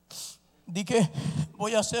 Dije,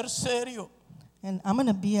 voy a ser serio. And I'm going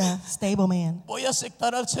to be a stable man. Voy a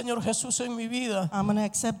aceptar al Señor Jesús en mi vida. I'm going to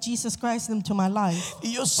accept Jesus Christ into my life.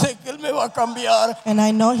 Y yo sé que Él me va a cambiar. And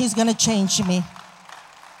I know he's going to change me.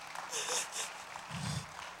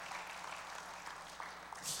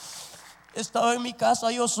 Estaba en mi casa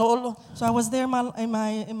yo solo. So I was there in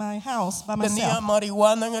my house by Tenía myself.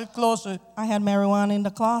 marihuana en el closet. I had marijuana in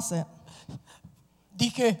the closet.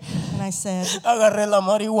 Dije, And I said, agarré la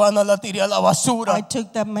marihuana, la tiré a la I basura.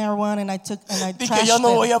 took that marijuana and I Dije, trashed ya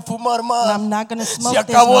no voy it. a fumar And más. I'm not going to smoke Se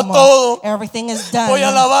this acabó no more. todo. Everything is done. Voy a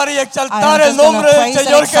alabar y I exaltar am el just gonna nombre del praise and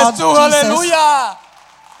Señor exalt Jesús. Jesus. Aleluya.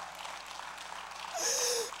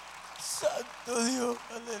 Santo Dios,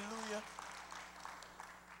 aleluya.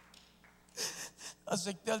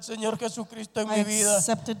 Acepté al Señor Jesucristo en I mi vida.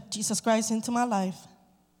 accepted Jesus Christ into my life.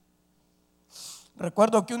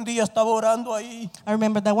 Recuerdo que un día estaba orando ahí. I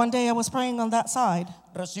remember that one day I was praying on that side.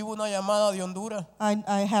 Recibo una llamada de Honduras.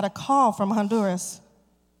 I had a call from Honduras.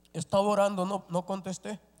 Estaba orando, no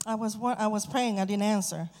contesté. I was praying, I didn't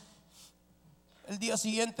answer. El día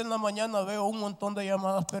siguiente en la mañana veo un montón de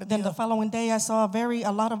llamadas Then the perdidas. following day I saw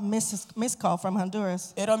a lot of missed call from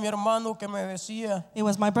Honduras. Era mi hermano que me decía, It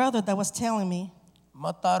was my brother that was telling me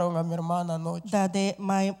mataron a mi hermana anoche. that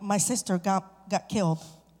my sister got killed.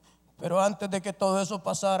 Pero antes de que todo eso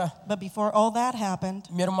pasara, But before all that happened,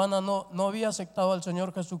 mi hermana no había aceptado al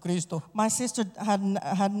Señor Jesucristo. my sister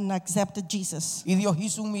hadn't accepted Jesus. Y Dios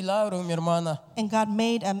hizo un milagro en mi hermana. And God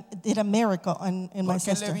did a miracle in my Porque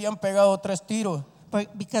le sister. habían pegado 3 tiros.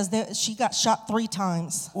 Because she got shot 3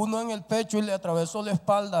 times. Uno en el pecho y le atravesó la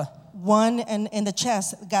espalda. One in the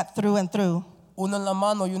chest got through and through. Uno en la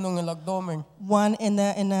mano y uno en el abdomen. One in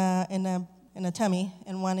the tummy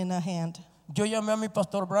and one in the hand. Yo llamé a mi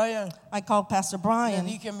pastor Brian. I called Pastor Le Brian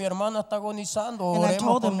dije, mi hermana está agonizando. and I Oremos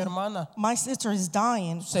told por him, mi hermana. my sister is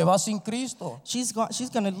dying. Se va sin Cristo. She's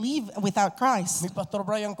going to leave without Christ. Mi pastor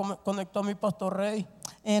Brian conectó a mi pastor Rey.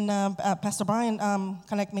 And Pastor Brian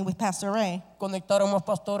connected me with Pastor Ray. Conectaron más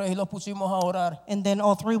pastores y los pusimos a orar. And then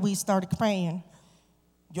all 3 we started praying.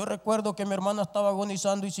 Yo recuerdo que mi hermana estaba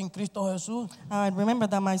agonizando y sin Cristo Jesús. I remember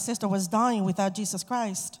that my sister was dying without Jesus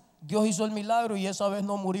Christ. Dios hizo el milagro y esa vez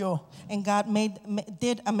no murió. And God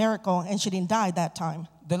did a miracle and she didn't die that time.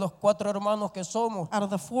 De los 4 hermanos que somos, Out of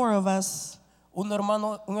the 4 of us, Un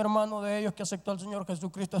hermano de ellos que aceptó al Señor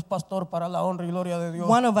Jesucristo es pastor para la honra y gloria de Dios.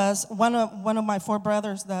 One of my four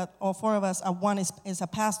brothers, all four of us, one is a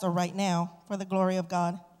pastor right now for the glory of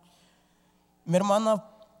God. Mi hermana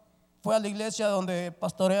fue a la iglesia donde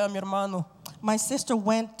pastorea a mi hermano My sister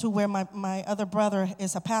went to where my other brother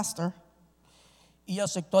is a pastor, y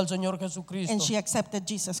aceptó al Señor Jesucristo. and she accepted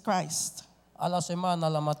Jesus Christ. A la semana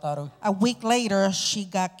la mataron. A week later, she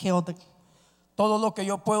got killed. Todo lo que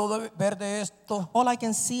yo puedo ver de esto All I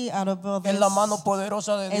can see out of all es this la mano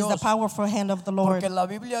poderosa de is the Dios. powerful hand of the Lord. Porque la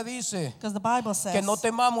Biblia dice Because the Bible says que no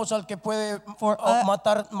temamos al que puede For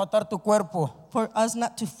matar tu cuerpo, for us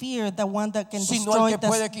not to fear the one that can sino al destroy que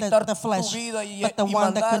puede quitar the tu flesh, vida y but the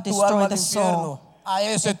one that mandar could tu destroy alma al the soul infierno. A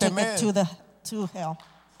ese and take temer. it to hell.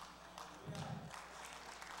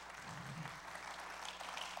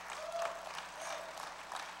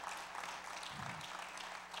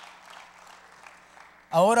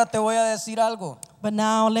 Ahora te voy a decir algo. But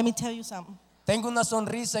now let me tell you something. Tengo una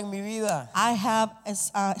sonrisa en mi vida. I have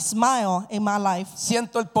a smile in my life.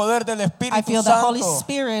 Siento el poder del Espíritu I feel the Santo. Holy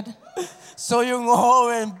Spirit. Soy un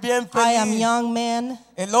joven bien I am feliz. young man,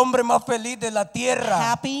 El hombre más feliz de la tierra.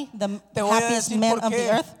 happy, the Te voy a happiest decir man por of the qué.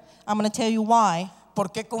 earth. I'm going to tell you why.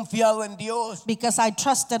 Porque he confiado en Dios. Because I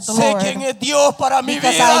trusted the Sé Lord. quién es Dios para mi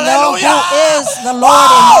Because vida. I know Aleluya. who is the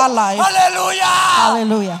Lord in my life. Aleluya.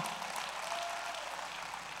 Hallelujah.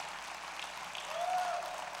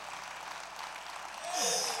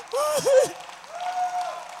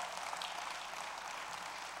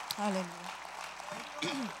 Hallelujah.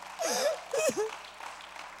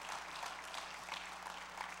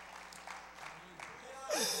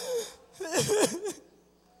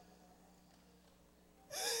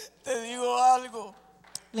 Te digo algo.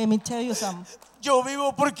 Let me tell you something. Yo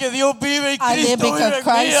vivo porque Dios vive y I live Cristo vive because en mí.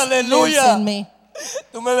 Christ lives Aleluya. in me.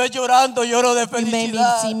 Tú me ves llorando, lloro de You may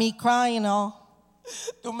felicidad. see me crying,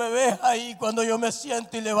 Tú me ves ahí cuando yo me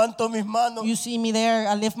siento y levanto mis manos. You see me there,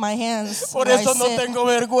 I lift my hands. Por where I eso no sit. tengo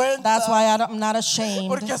vergüenza. That's why I'm not ashamed.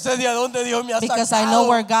 Porque sé de dónde Dios me ha Because sacado. I know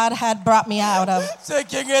where God had brought me out of. Sé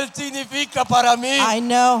quién Él significa para mí. I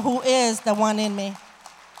know who is the one in me.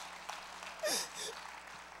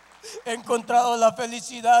 He encontrado la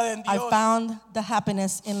felicidad en I Dios. found the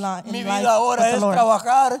happiness in Mi life vida ahora with the es Lord.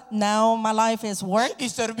 trabajar Now my life is work y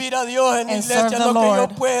servir a Dios en la and iglesia serve en the lo que yo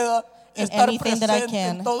Lord pueda. in Estar anything that I presente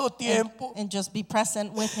can en todo tiempo. and just be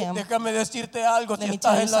present with Him. Déjame decirte algo, Let si me estás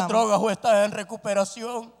tell you en las something. drogas o estás en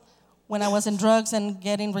recuperación, When I was in drugs and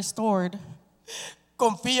getting restored,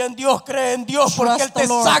 confía en Dios, cree en Dios, porque Él trust te the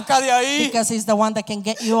Lord saca de ahí. because He's the one that can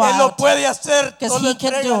get you Él lo out. puede hacer, 'Cause solo He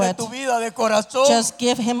can do entrégale it. tu vida de corazón. Just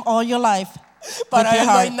give Him all your life Para with your Él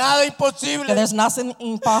no hay heart. nada imposible, There's nothing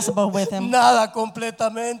impossible with Him. nada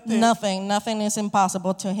completamente. Nothing is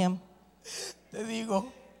impossible to Him. Te digo,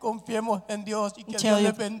 confiemos en Dios y que Tell Dios you,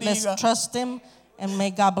 le bendiga. let's trust Him and may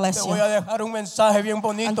God Te bless voy you. a dejar un mensaje bien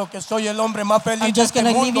bonito, que soy el hombre más feliz I'm de just este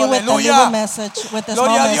going to leave mundo. you with a Aleluya. little message, with this small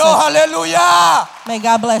Gloria a Dios, message. aleluya. May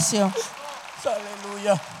God bless you.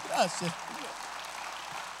 Aleluya. Gracias.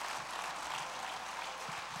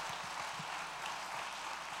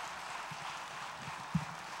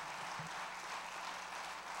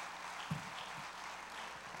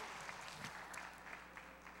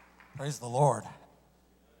 Praise the Lord.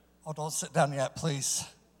 Oh, don't sit down yet, please.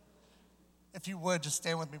 If you would, just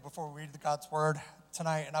stand with me before we read God's word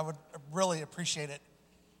tonight, and I would really appreciate it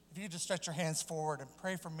if you just stretch your hands forward and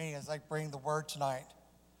pray for me as I bring the word tonight,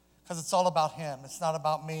 because it's all about Him. It's not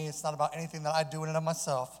about me. It's not about anything that I do in and of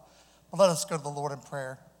myself. But let us go to the Lord in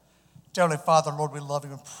prayer. Dear Heavenly Father, Lord, we love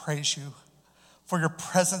you and praise you for your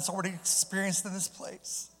presence already experienced in this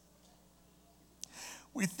place.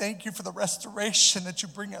 We thank you for the restoration that you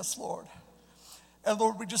bring us, Lord. And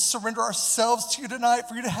Lord, we just surrender ourselves to you tonight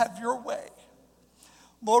for you to have your way.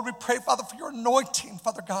 Lord, we pray, Father, for your anointing,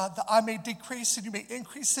 Father God, that I may decrease and you may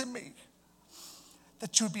increase in me.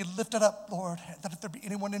 That you would be lifted up, Lord, and that if there be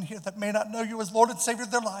anyone in here that may not know you as Lord and Savior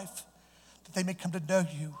of their life, that they may come to know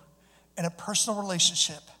you in a personal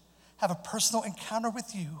relationship, have a personal encounter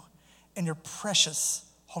with you. In your precious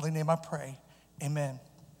holy name I pray, amen.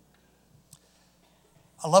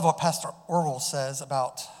 I love what Pastor Orwell says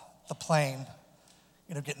about the plane,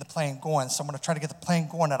 getting the plane going. So I'm going to try to get the plane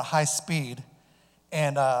going at a high speed.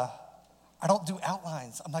 And I don't do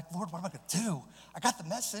outlines. I'm like, Lord, what am I going to do? I got the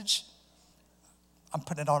message. I'm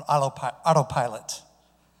putting it on autopilot.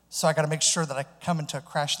 So I got to make sure that I come into a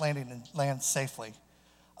crash landing and land safely.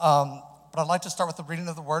 But I'd like to start with the reading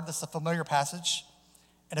of the word. This is a familiar passage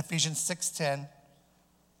in Ephesians 6:10,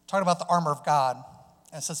 talking about the armor of God.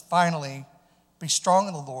 And it says, finally, be strong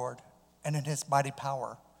in the Lord and in His mighty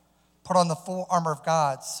power. Put on the full armor of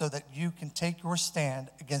God so that you can take your stand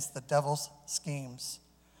against the devil's schemes.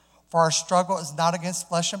 For our struggle is not against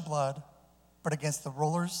flesh and blood, but against the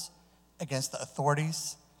rulers, against the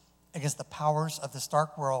authorities, against the powers of this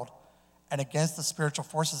dark world, and against the spiritual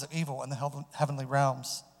forces of evil in the heavenly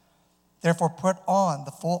realms. Therefore, put on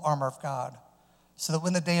the full armor of God, so that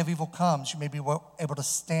when the day of evil comes, you may be able to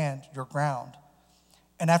stand your ground.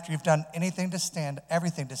 And after you've done anything to stand,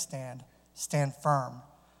 everything to stand, stand firm.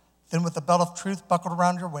 Then with the belt of truth buckled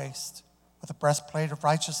around your waist, with the breastplate of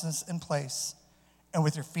righteousness in place, and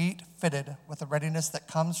with your feet fitted with the readiness that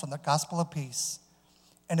comes from the gospel of peace.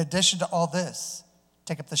 In addition to all this,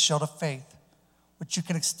 take up the shield of faith, which you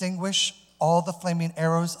can extinguish all the flaming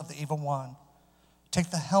arrows of the evil one. Take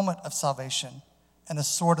the helmet of salvation and the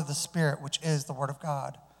sword of the Spirit, which is the word of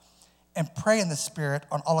God. And pray in the Spirit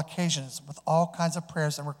on all occasions with all kinds of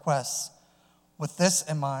prayers and requests. With this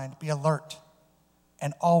in mind, be alert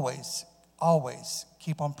and always, always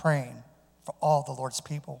keep on praying for all the Lord's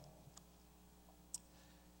people.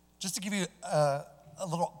 Just to give you a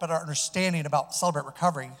little better understanding about Celebrate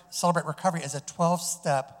Recovery is a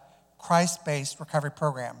 12-step Christ-based recovery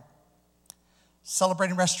program.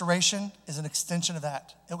 Celebrating Restoration is an extension of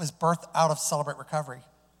that. It was birthed out of Celebrate Recovery.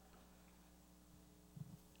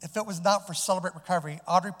 If it was not for Celebrate Recovery,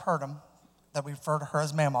 Audrey Purdom, that we refer to her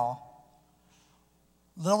as Mamaw,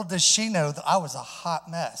 little does she know that I was a hot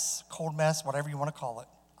mess, cold mess, whatever you want to call it.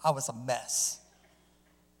 I was a mess.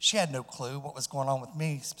 She had no clue what was going on with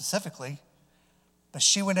me specifically, but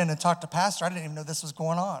she went in and talked to Pastor. I didn't even know this was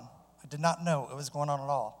going on. I did not know it was going on at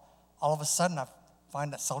all. All of a sudden, I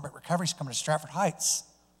find that Celebrate Recovery is coming to Stratford Heights.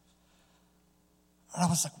 And I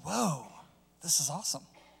was like, whoa, this is awesome.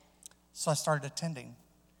 So I started attending.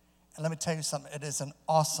 And let me tell you something, it is an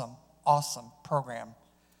awesome, awesome program.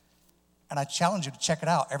 And I challenge you to check it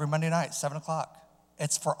out every Monday night, 7 o'clock.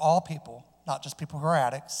 It's for all people, not just people who are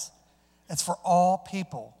addicts. It's for all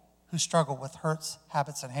people who struggle with hurts,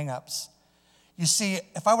 habits, and hang-ups. You see,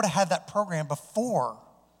 if I would have had that program before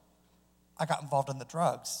I got involved in the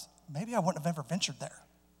drugs, maybe I wouldn't have ever ventured there.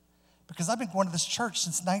 Because I've been going to this church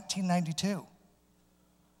since 1992.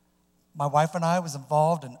 My wife and I was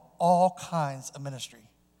involved in all kinds of ministry.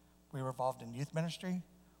 We were involved in youth ministry.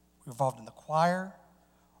 We were involved in the choir.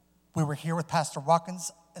 We were here with Pastor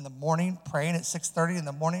Watkins in the morning, praying at 6:30 in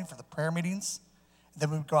the morning for the prayer meetings. And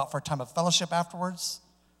then we would go out for a time of fellowship afterwards.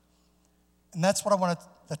 And that's what I wanted.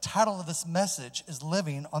 The title of this message is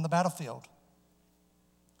Living on the Battlefield.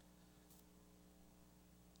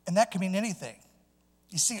 And that can mean anything.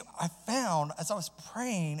 You see, I found as I was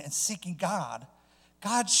praying and seeking God,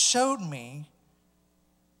 God showed me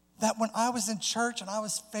that when I was in church and I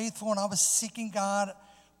was faithful and I was seeking God,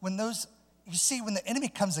 when the enemy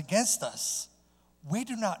comes against us, we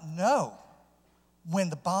do not know when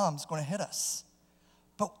the bomb's going to hit us.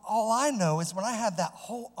 But all I know is when I have that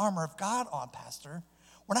whole armor of God on, Pastor,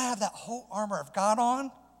 when I have that whole armor of God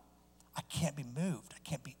on, I can't be moved. I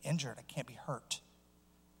can't be injured. I can't be hurt.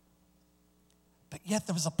 But yet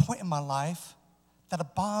there was a point in my life that a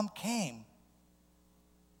bomb came.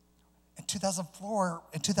 In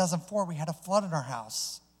 2004, we had a flood in our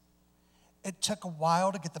house. It took a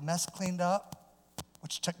while to get the mess cleaned up,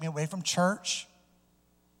 which took me away from church.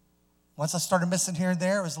 Once I started missing here and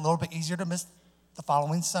there, it was a little bit easier to miss the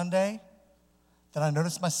following Sunday. Then I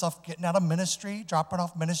noticed myself getting out of ministry, dropping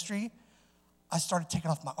off ministry. I started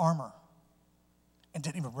taking off my armor and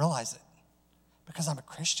didn't even realize it because I'm a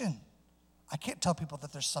Christian. I can't tell people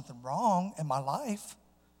that there's something wrong in my life.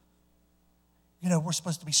 You know, we're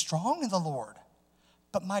supposed to be strong in the Lord.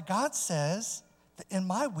 But my God says that in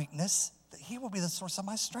my weakness, that he will be the source of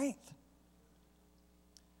my strength.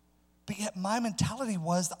 But yet my mentality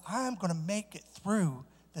was that I'm going to make it through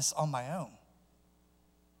this on my own.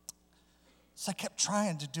 So I kept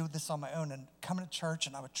trying to do this on my own and coming to church,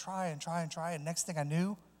 and I would try. And next thing I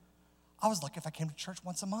knew, I was lucky if I came to church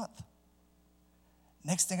once a month.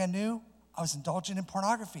 Next thing I knew, I was indulging in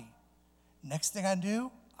pornography. Next thing I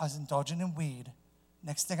knew, I was indulging in weed.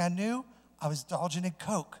 Next thing I knew, I was indulging in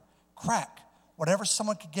coke, crack, whatever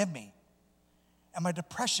someone could give me. And my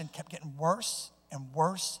depression kept getting worse and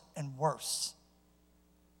worse and worse.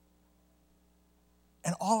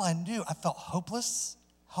 And all I knew, I felt hopeless,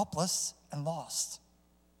 helpless, and lost.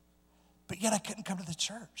 But yet I couldn't come to the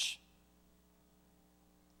church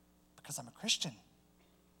because I'm a Christian.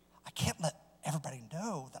 I can't let everybody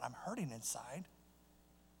know that I'm hurting inside.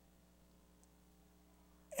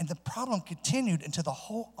 And the problem continued until the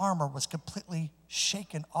whole armor was completely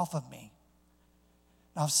shaken off of me.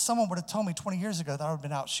 Now, if someone would have told me 20 years ago that I would have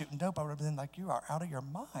been out shooting dope, I would have been like, you are out of your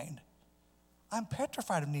mind. I'm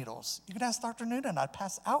petrified of needles. You can ask Dr. Noonan, I'd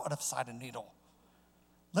pass out at sight of a needle.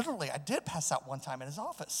 Literally, I did pass out one time in his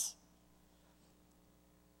office.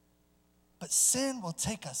 But sin will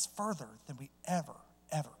take us further than we ever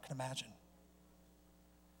can imagine.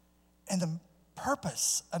 And the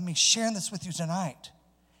purpose of me sharing this with you tonight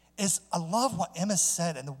is I love what Emma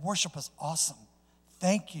said, and the worship was awesome.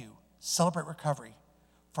 Thank you, Celebrate Recovery,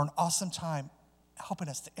 for an awesome time helping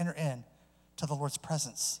us to enter in to the Lord's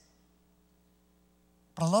presence.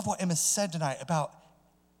 But I love what Emma said tonight about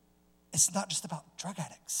it's not just about drug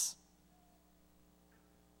addicts.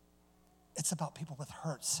 It's about people with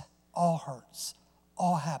hurts, all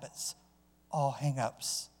habits, all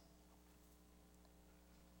hang-ups.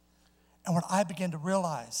 And when I began to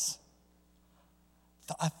realize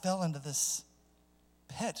that I fell into this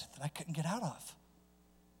pit that I couldn't get out of.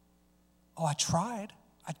 Oh, I tried.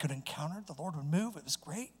 I could encounter. The Lord would move. It was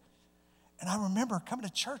great. And I remember coming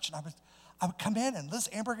to church, and I would come in, and Liz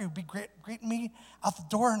Amberger would be greeting me out the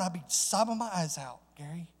door, and I'd be sobbing my eyes out.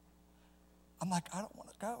 Gary, I'm like, I don't want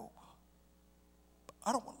to go.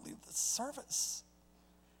 I don't want to leave this service.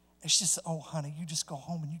 And she said, oh, honey, you just go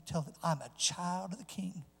home and you tell them I'm a child of the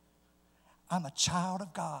King. I'm a child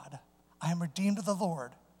of God. I am redeemed of the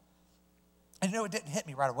Lord. And it didn't hit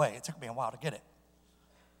me right away. It took me a while to get it.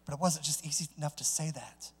 But it wasn't just easy enough to say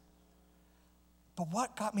that. But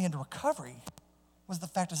what got me into recovery was the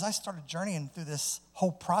fact as I started journeying through this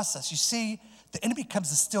whole process, you see, the enemy comes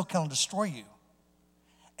to steal, kill, and destroy you.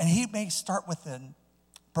 And he may start with a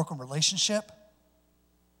broken relationship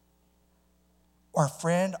or a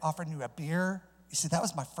friend offering you a beer. You see, that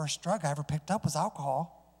was my first drug I ever picked up was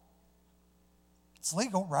alcohol. It's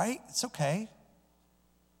legal, right? It's okay.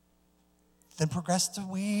 Then progressed to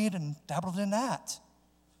weed and dabbled in that.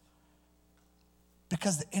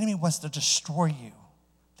 Because the enemy wants to destroy you.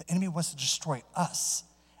 The enemy wants to destroy us.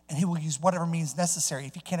 And he will use whatever means necessary.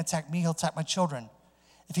 If he can't attack me, he'll attack my children.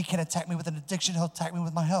 If he can't attack me with an addiction, he'll attack me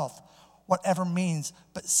with my health. Whatever means.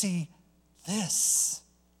 But see, this,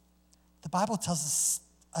 the Bible tells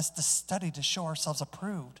us to study to show ourselves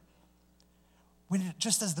approved.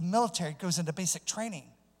 Just as the military goes into basic training,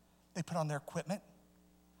 they put on their equipment,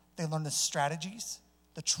 they learn the strategies,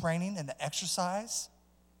 the training, and the exercise.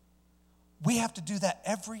 We have to do that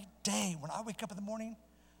every day. When I wake up in the morning,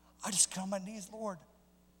 I just get on my knees, Lord,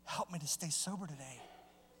 help me to stay sober today.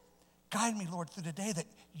 Guide me, Lord, through the day that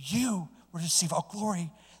you would receive all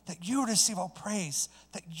glory, that you would receive all praise,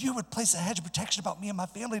 that you would place a hedge of protection about me and my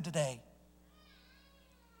family today.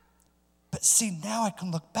 But see, now I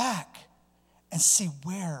can look back and see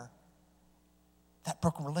where that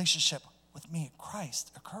broken relationship with me and Christ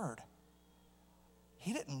occurred.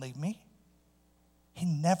 He didn't leave me. He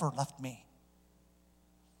never left me.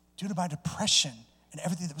 Due to my depression and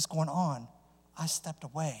everything that was going on, I stepped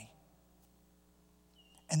away.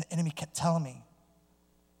 And the enemy kept telling me,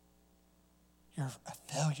 you're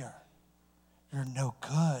a failure. You're no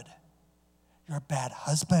good. You're a bad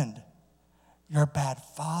husband. You're a bad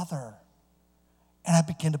father. And I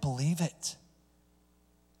began to believe it.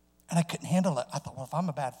 And I couldn't handle it. I thought, well, if I'm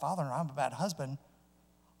a bad father and I'm a bad husband,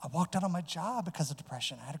 I walked out on my job because of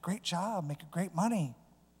depression. I had a great job, making great money.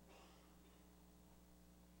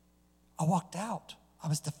 I walked out. I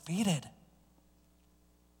was defeated.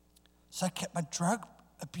 So I kept, my drug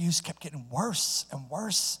abuse kept getting worse and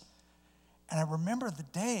worse. And I remember the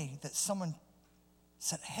day that someone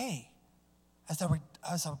said, hey, as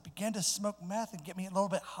I began to smoke meth and get me a little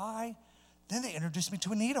bit high, then they introduced me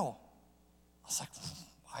to a needle. I was like,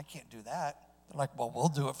 I can't do that. They're like, well, we'll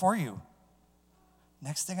do it for you.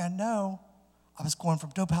 Next thing I know, I was going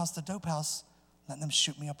from dope house to dope house, letting them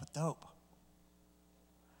shoot me up with dope.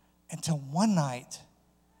 Until one night,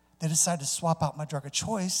 they decided to swap out my drug of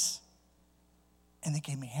choice, and they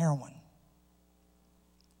gave me heroin.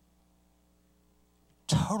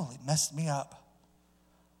 Totally messed me up.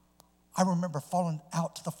 I remember falling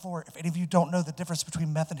out to the floor. If any of you don't know the difference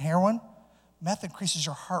between meth and heroin, meth increases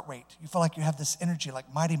your heart rate. You feel like you have this energy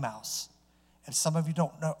like Mighty Mouse. And some of you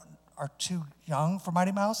don't know, are too young for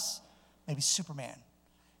Mighty Mouse, maybe Superman.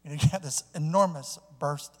 You have this enormous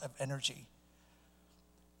burst of energy.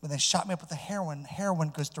 When they shot me up with the heroin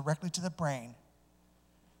goes directly to the brain,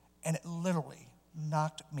 and it literally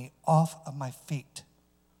knocked me off of my feet.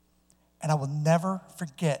 And I will never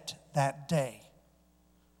forget that day.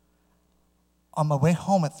 On my way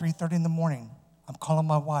home at 3:30 in the morning, I'm calling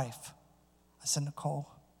my wife. I said, Nicole,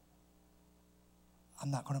 I'm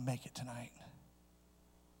not going to make it tonight.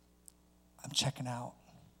 I'm checking out.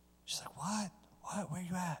 She's like, what? What? Where are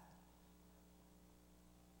you at?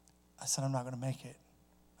 I said, I'm not going to make it.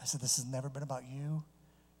 I said, this has never been about you.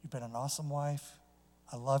 You've been an awesome wife.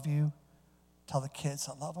 I love you. tell the kids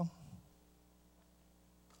I love them.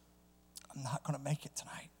 I'm not going to make it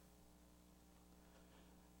tonight.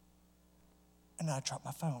 And then I dropped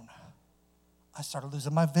my phone. I started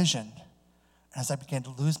losing my vision. And as I began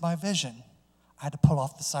to lose my vision, I had to pull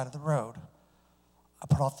off the side of the road. I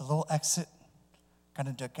put off the little exit, got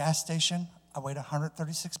into a gas station. I weighed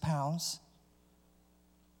 136 pounds.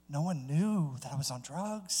 No one knew that I was on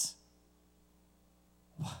drugs.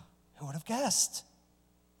 Who would have guessed,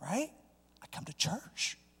 right? I come to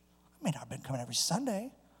church. I may not have been coming every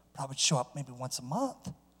Sunday, but I would show up maybe once a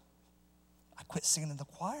month. I quit singing in the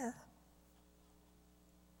choir.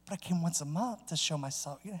 But I came once a month to show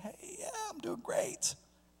myself, hey, yeah, I'm doing great.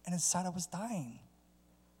 And inside I was dying.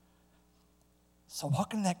 So I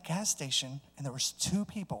walked in that gas station, and there was two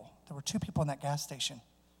people. There were two people in that gas station.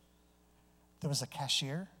 There was a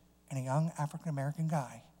cashier and a young African-American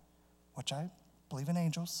guy, which I believe in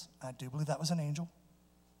angels. I do believe that was an angel.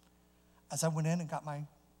 As I went in and got my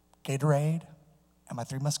Gatorade and my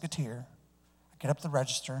Three Musketeer, I get up to the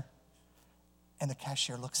register, and the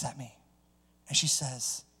cashier looks at me, and she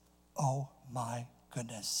says, "Oh my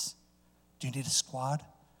goodness, do you need a squad?"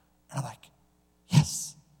 And I'm like,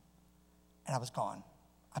 "Yes." And I was gone.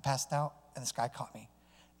 I passed out, and this guy caught me.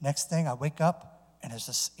 Next thing, I wake up, and there's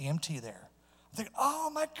this EMT there. I'm thinking, oh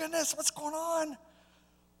my goodness, what's going on?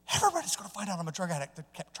 Everybody's going to find out I'm a drug addict. They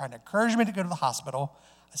kept trying to encourage me to go to the hospital.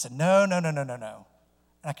 I said, no. And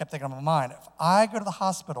I kept thinking in my mind, if I go to the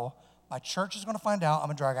hospital, my church is going to find out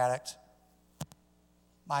I'm a drug addict.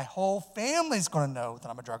 My whole family's going to know that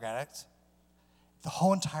I'm a drug addict. The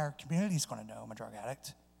whole entire community is going to know I'm a drug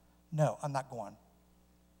addict. No, I'm not going.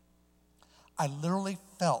 I literally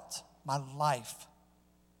felt my life,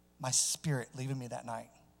 my spirit leaving me that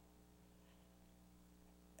night.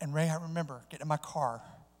 And Ray, I remember getting in my car.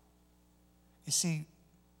 You see,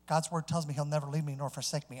 God's word tells me he'll never leave me nor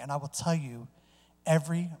forsake me. And I will tell you,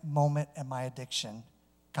 every moment in my addiction,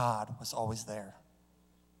 God was always there.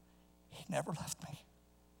 He never left me.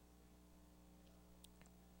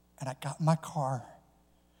 And I got in my car,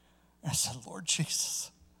 and I said, Lord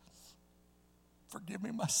Jesus, forgive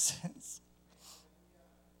me my sins.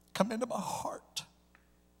 Come into my heart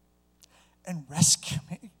and rescue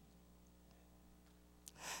me.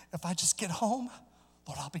 If I just get home,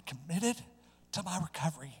 Lord, I'll be committed to my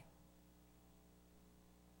recovery.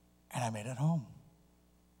 And I made it home.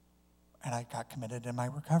 And I got committed in my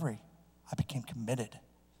recovery. I became committed.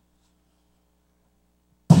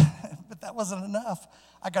 But that wasn't enough.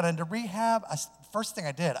 I got into rehab. First thing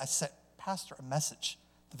I did, I sent Pastor a message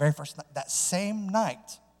the very first night, that same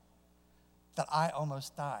night that I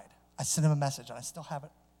almost died. I sent him a message, and I still have it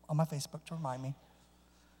on my Facebook to remind me.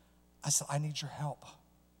 I said, I need your help.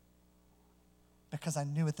 Because I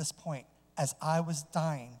knew at this point, as I was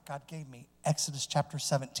dying, God gave me Exodus chapter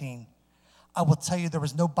 17. I will tell you, there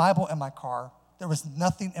was no Bible in my car. There was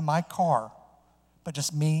nothing in my car but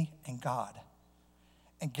just me and God.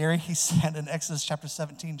 And Gary, he said in Exodus chapter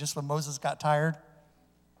 17, just when Moses got tired,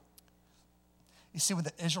 you see when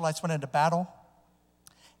the Israelites went into battle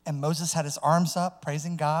and Moses had his arms up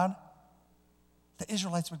praising God, the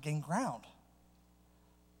Israelites would gain ground.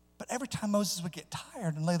 But every time Moses would get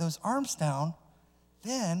tired and lay those arms down,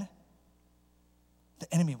 then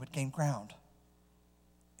the enemy would gain ground.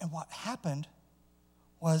 And what happened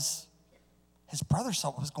was his brother saw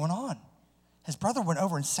what was going on. His brother went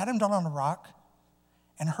over and sat him down on a rock,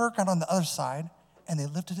 and Hur got on the other side, and they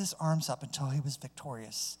lifted his arms up until he was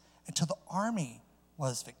victorious, until the army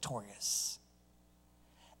was victorious.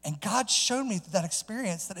 And God showed me through that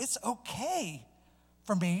experience that it's okay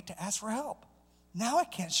for me to ask for help. Now I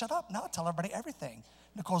can't shut up. Now I tell everybody everything.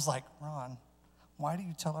 Nicole's like, Ron, why do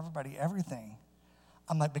you tell everybody everything?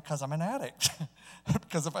 I'm like, because I'm an addict.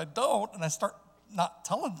 Because if I don't and I start not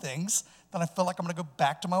telling things, then I feel like I'm going to go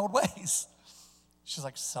back to my old ways. She's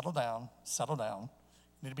like, settle down. You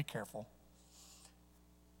need to be careful.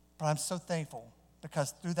 But I'm so thankful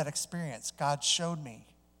because through that experience, God showed me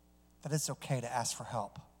that it's okay to ask for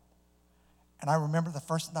help. And I remember the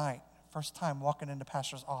first time walking into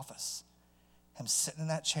Pastor's office, him sitting in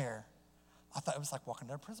that chair. I thought it was like walking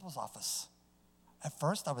to a principal's office. At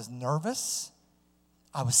first, I was nervous.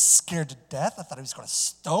 I was scared to death. I thought he was going to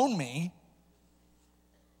stone me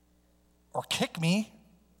or kick me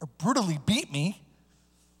or brutally beat me.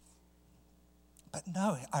 But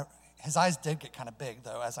no, his eyes did get kind of big,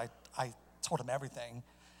 though, as I told him everything.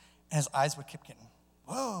 And his eyes would keep getting,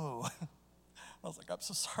 whoa. I was like, I'm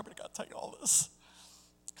so sorry, but I got to tell you all this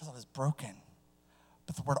because I was broken.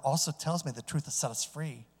 But the word also tells me the truth has set us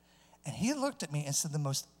free. And he looked at me and said the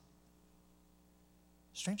most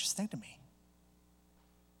strangest thing to me.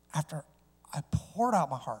 After I poured out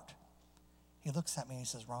my heart, He looks at me and he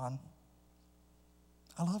says, Ron,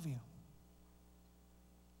 I love you.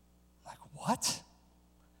 I'm like, what?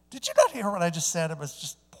 Did you not hear what I just said? It was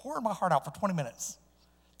just pouring my heart out for 20 minutes.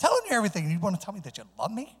 Telling you everything, and you want to tell me that you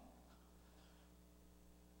love me?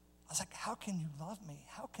 I was like, how can you love me?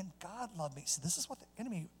 How can God love me? See, this is what the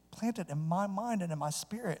enemy planted in my mind and in my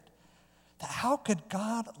spirit. That how could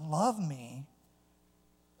God love me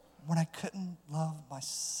when I couldn't love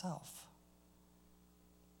myself?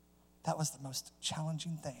 That was the most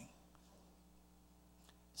challenging thing.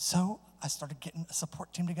 So I started getting a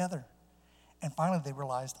support team together. And finally they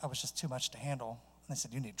realized I was just too much to handle. And they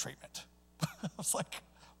said, you need treatment. I was like,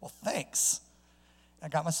 well, thanks. I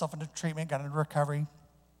got myself into treatment, got into recovery.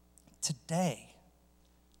 Today,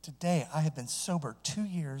 I have been sober 2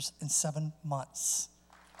 years and 7 months,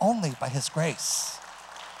 only by his grace.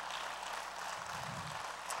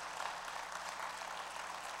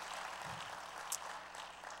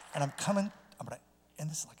 And I'm going to end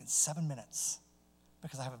this like in 7 minutes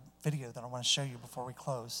because I have a video that I want to show you before we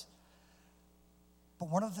close. But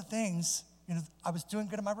one of the things, I was doing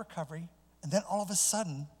good in my recovery, and then all of a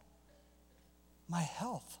sudden, my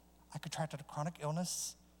health, I contracted a chronic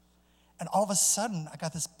illness, and all of a sudden, I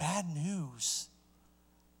got this bad news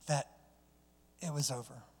that it was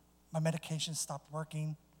over. My medication stopped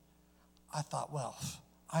working. I thought, well,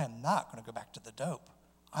 I am not going to go back to the dope.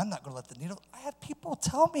 I'm not going to let the needle. I had people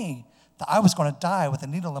tell me that I was going to die with a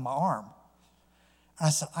needle in my arm. And I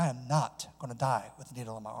said, I am not going to die with a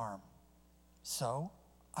needle in my arm. So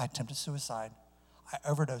I attempted suicide. I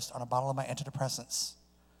overdosed on a bottle of my antidepressants.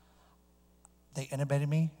 They intubated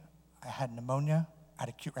me. I had pneumonia. I had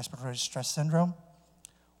acute respiratory distress syndrome.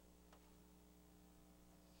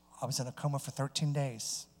 I was in a coma for 13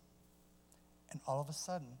 days. And all of a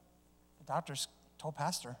sudden, the doctors told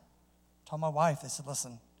my wife, they said,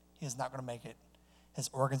 listen, he is not going to make it. His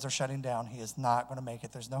organs are shutting down. He is not going to make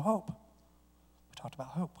it. There's no hope. We talked about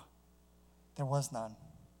hope. There was none.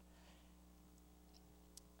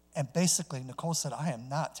 And basically, Nicole said, I am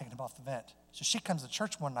not taking him off the vent. So she comes to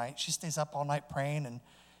church one night. She stays up all night praying, and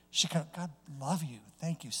she goes, God, love you.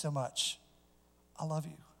 Thank you so much. I love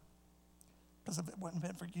you. Because if it wouldn't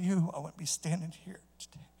have been for you, I wouldn't be standing here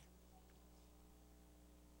today.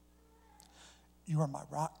 You are my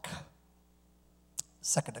rock.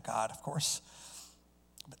 Second to God, of course.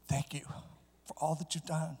 But thank you for all that you've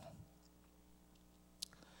done.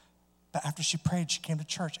 But after she prayed, she came to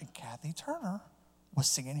church, and Kathy Turner was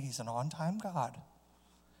singing He's an On-Time God.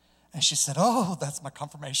 And she said, oh, that's my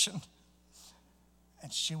confirmation.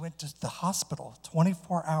 And she went to the hospital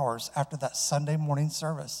 24 hours after that Sunday morning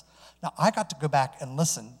service. Now, I got to go back and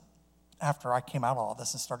listen after I came out of all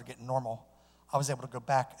this and started getting normal. I was able to go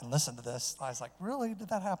back and listen to this. I was like, really? Did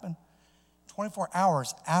that happen? 24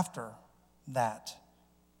 hours after that,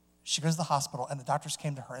 she goes to the hospital, and the doctors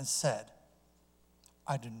came to her and said,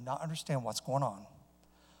 I do not understand what's going on,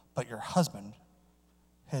 but your husband,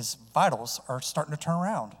 his vitals are starting to turn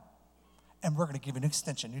around, and we're going to give you an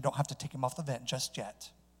extension. You don't have to take him off the vent just yet.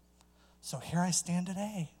 So here I stand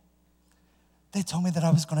today. They told me that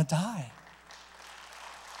I was going to die.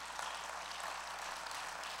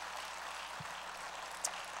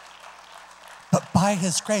 But by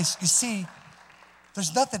his grace, you see,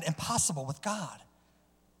 there's nothing impossible with God.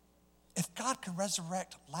 If God could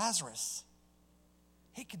resurrect Lazarus,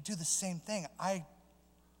 he could do the same thing. I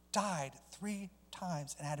died 3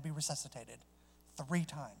 times and had to be resuscitated 3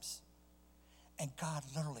 times. And God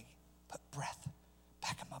literally put breath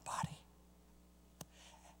back in my body.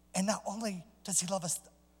 And not only does he love us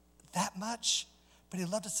that much, but he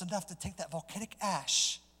loved us enough to take that volcanic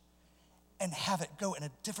ash and have it go in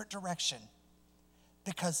a different direction.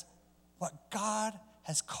 Because what God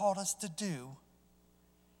has called us to do,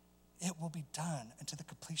 it will be done unto the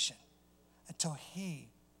completion, until he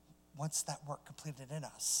wants that work completed in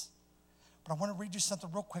us. But I want to read you something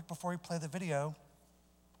real quick before we play the video.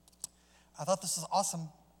 I thought this was an awesome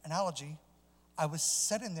analogy. I was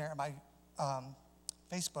sitting there at my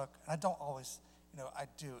Facebook, and I don't always, I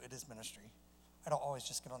do, it is ministry. I don't always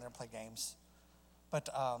just get on there and play games. But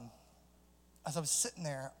as I was sitting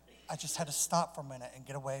there, I just had to stop for a minute and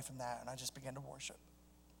get away from that, and I just began to worship.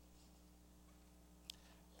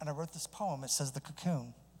 And I wrote this poem. It says, The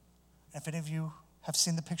Cocoon. And if any of you have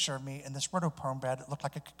seen the picture of me in this roto perm bed, it looked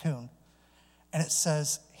like a cocoon. And it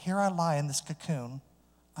says, here I lie in this cocoon.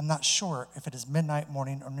 I'm not sure if it is midnight,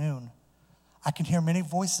 morning, or noon. I can hear many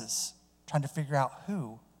voices trying to figure out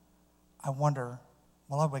who. I wonder,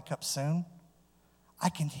 will I wake up soon? I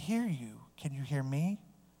can hear you. Can you hear me?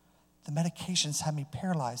 The medications have me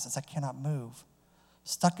paralyzed as I cannot move,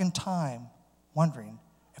 stuck in time, wondering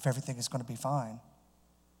if everything is going to be fine.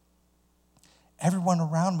 Everyone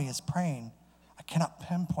around me is praying. I cannot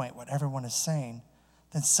pinpoint what everyone is saying.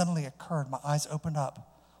 Then suddenly occurred, my eyes opened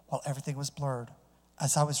up while everything was blurred.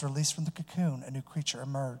 As I was released from the cocoon, a new creature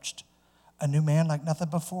emerged. A new man like nothing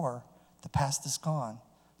before. The past is gone,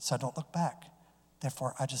 so I don't look back.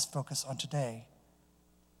 Therefore, I just focus on today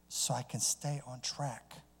so I can stay on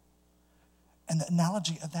track. And the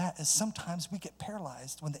analogy of that is sometimes we get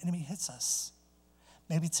paralyzed when the enemy hits us.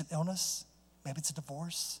 Maybe it's an illness. Maybe it's a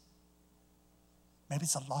divorce. Maybe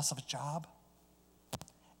it's a loss of a job.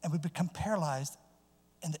 And we become paralyzed,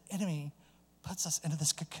 and the enemy puts us into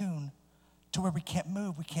this cocoon to where we can't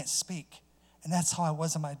move, we can't speak. And that's how I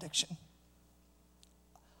was in my addiction.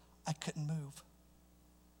 I couldn't move.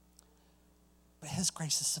 But his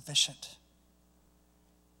grace is sufficient.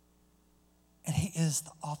 And he is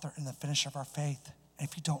the author and the finisher of our faith. And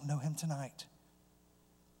if you don't know him tonight,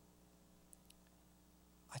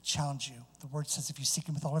 I challenge you. The word says if you seek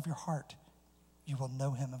him with all of your heart, you will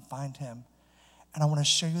know him and find him. And I want to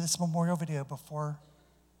show you this memorial video before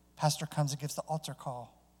Pastor comes and gives the altar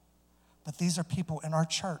call. But these are people in our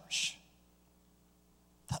church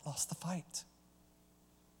that lost the fight.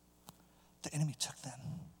 The enemy took them.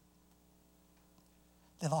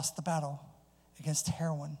 They lost the battle against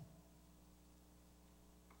heroin.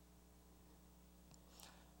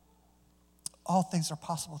 All things are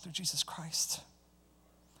possible through Jesus Christ.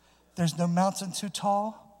 There's no mountain too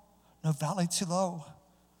tall, no valley too low,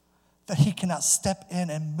 that he cannot step in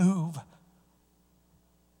and move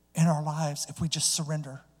in our lives if we just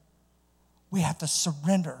surrender. We have to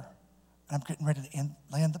surrender. And I'm getting ready to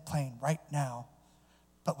land the plane right now.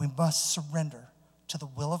 But we must surrender to the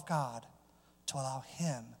will of God to allow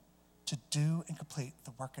him to do and complete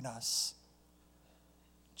the work in us.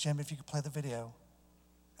 Jim, if you could play the video,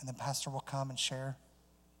 and then Pastor will come and share.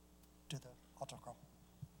 Do the altar call.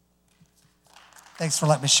 Thanks for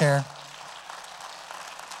letting me share.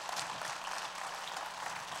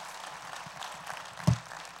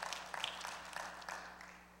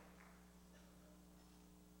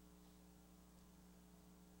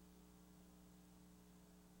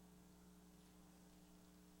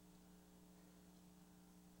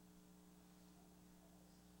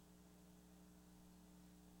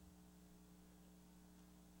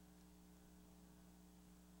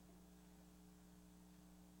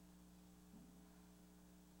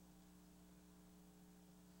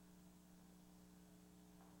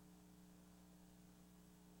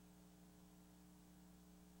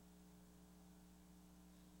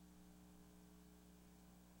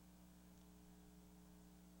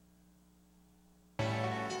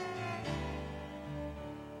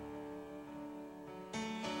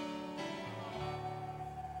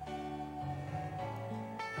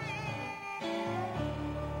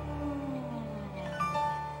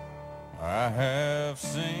 I have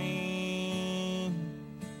seen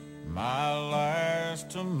my last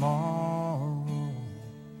tomorrow.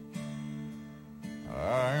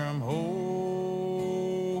 I am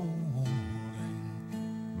holding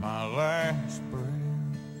my last breath.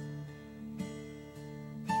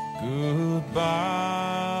 Goodbye,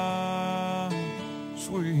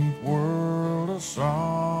 sweet world of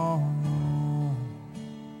sorrow.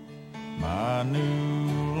 My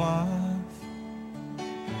new life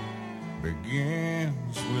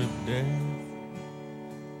begins with death.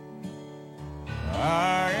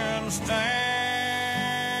 I am standing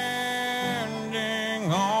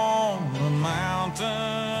on the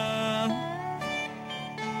mountain.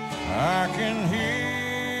 I can hear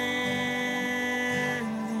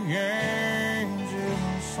the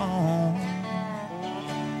angels' song.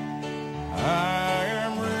 I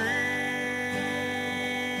am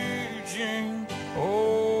reaching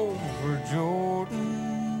over Jordan.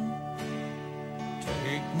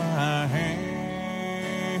 Take my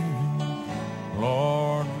hand,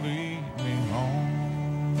 Lord, lead me home.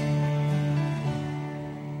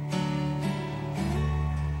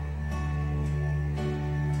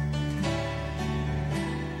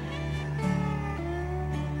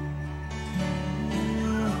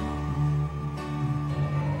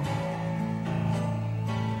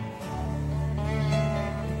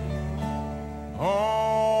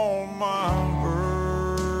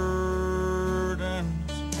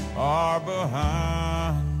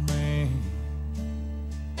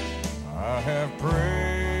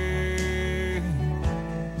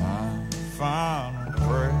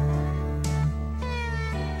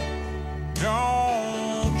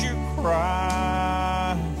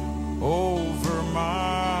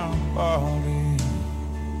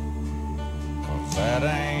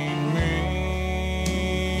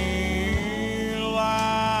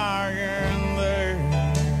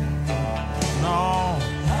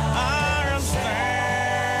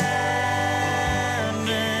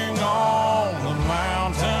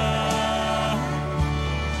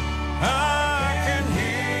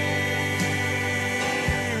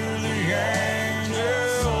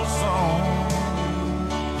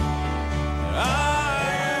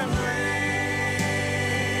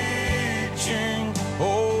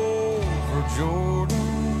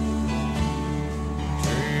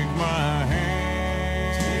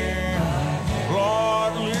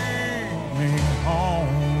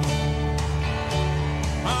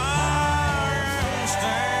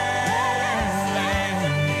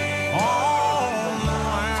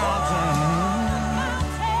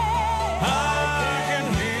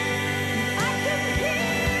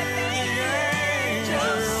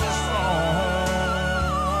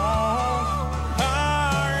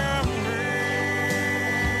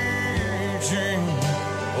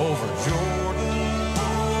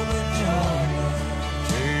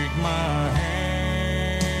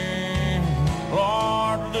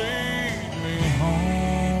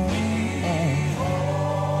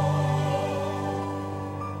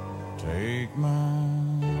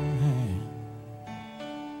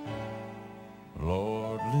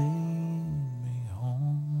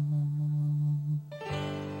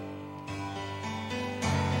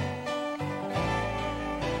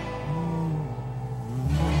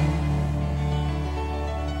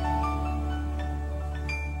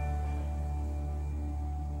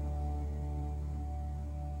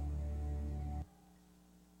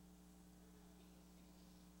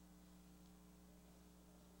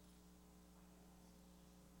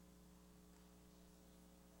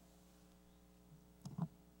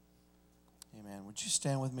 Amen. Would you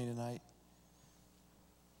stand with me tonight?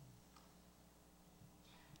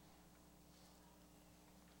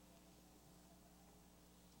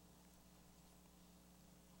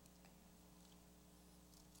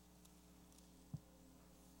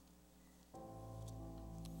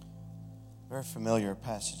 Very familiar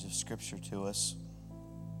passage of Scripture to us.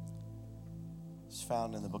 It's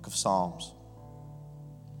found in the book of Psalms.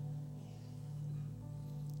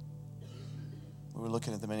 We were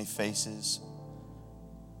looking at the many faces,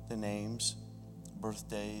 the names,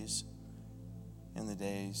 birthdays, and the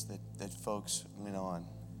days that folks went on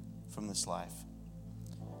from this life.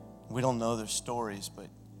 We don't know their stories, but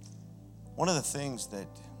one of the things that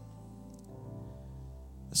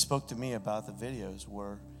spoke to me about the videos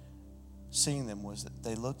were seeing them was that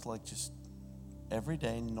they looked like just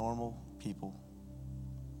everyday, normal people.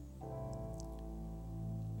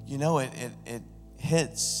 You know, it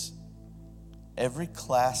hits every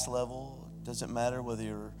class level. It doesn't matter whether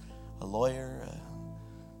you're a lawyer,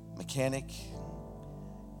 a mechanic,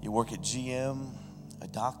 you work at GM, a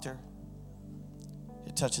doctor.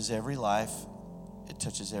 It touches every life. It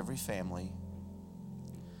touches every family.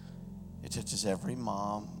 It touches every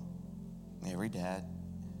mom, every dad.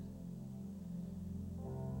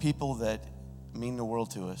 People that mean the world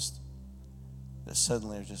to us that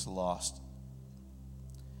suddenly are just lost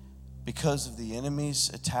because of the enemy's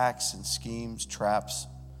attacks and schemes, traps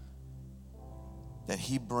that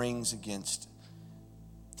he brings against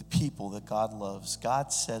the people that God loves.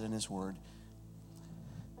 God said in his word,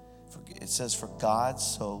 it says, for God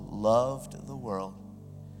so loved the world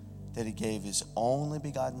that he gave his only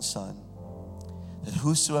begotten Son, that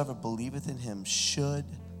whosoever believeth in him should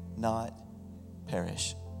not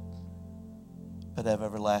perish, but have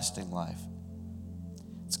everlasting life.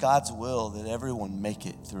 It's God's will that everyone make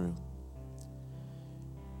it through.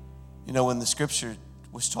 You know, when the Scripture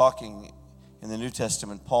was talking in the New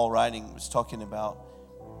Testament, Paul writing was talking about,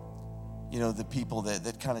 you know, the people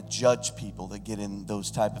that kind of judge people that get in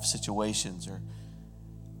those type of situations or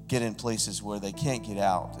get in places where they can't get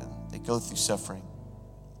out and they go through suffering.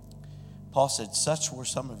 Paul said, such were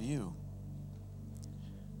some of you,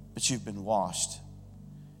 but you've been washed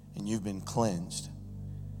and you've been cleansed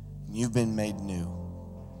and you've been made new.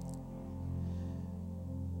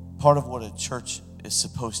 Part of what a church is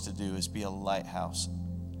supposed to do is be a lighthouse.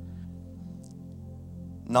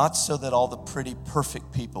 Not so that all the pretty,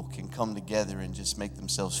 perfect people can come together and just make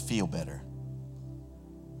themselves feel better.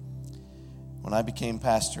 When I became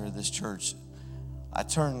pastor of this church, I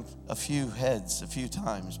turned a few heads a few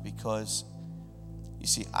times because, you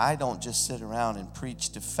see, I don't just sit around and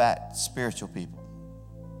preach to fat spiritual people.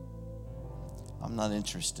 I'm not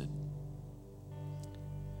interested.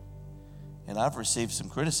 And I've received some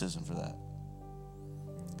criticism for that.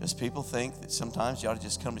 Because people think that sometimes you ought to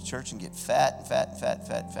just come to church and get fat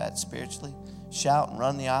spiritually, shout and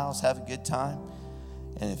run the aisles, have a good time.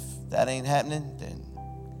 And if that ain't happening, then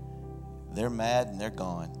they're mad and they're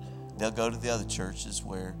gone. They'll go to the other churches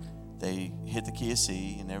where they hit the key of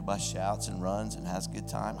C and everybody shouts and runs and has a good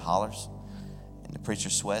time, hollers, and the preacher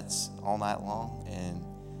sweats all night long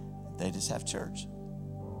and they just have church.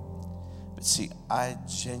 But see, I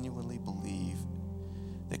genuinely believe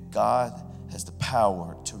that God has the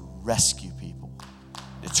power to rescue people,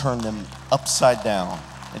 to turn them upside down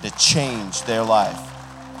and to change their life.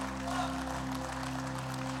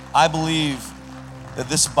 I believe that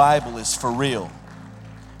this Bible is for real.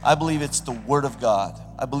 I believe it's the Word of God.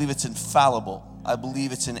 I believe it's infallible. I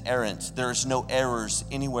believe it's inerrant. There's no errors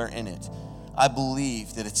anywhere in it. I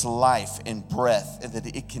believe that it's life and breath and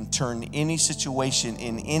that it can turn any situation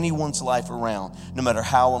in anyone's life around, no matter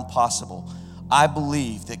how impossible. I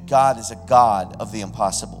believe that God is a God of the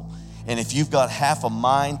impossible. And if you've got half a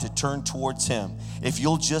mind to turn towards Him, if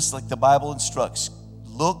you'll just, like the Bible instructs,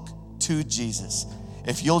 look to Jesus.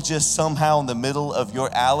 If you'll just somehow in the middle of your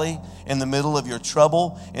alley, in the middle of your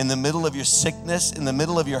trouble, in the middle of your sickness, in the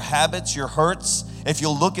middle of your habits, your hurts, if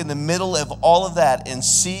you'll look in the middle of all of that and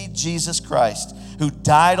see Jesus Christ, who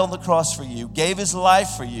died on the cross for you, gave His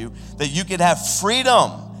life for you, that you could have freedom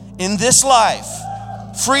in this life,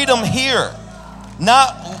 freedom here,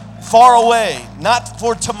 not far away, not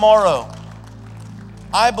for tomorrow.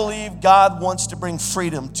 I believe God wants to bring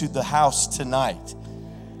freedom to the house tonight.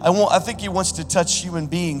 I think He wants to touch human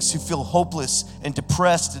beings who feel hopeless and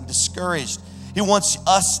depressed and discouraged. He wants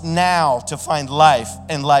us now to find life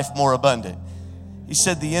and life more abundant. He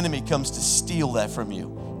said the enemy comes to steal that from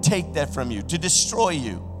you, take that from you, to destroy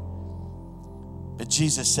you. But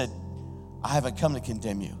Jesus said, I haven't come to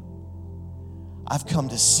condemn you. I've come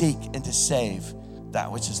to seek and to save that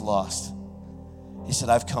which is lost. He said,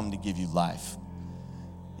 I've come to give you life.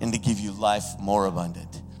 and to give you life more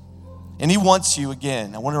abundant. And he wants you,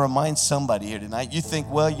 again, I want to remind somebody here tonight. You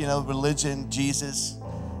think, well, religion, Jesus,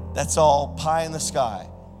 that's all pie in the sky.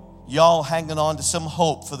 Y'all hanging on to some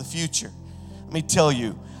hope for the future. Let me tell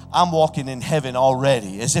you, I'm walking in heaven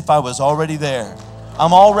already, as if I was already there.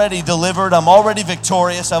 I'm already delivered. I'm already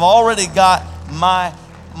victorious. I've already got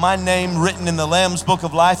my name written in the Lamb's Book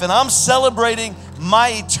of Life, and I'm celebrating my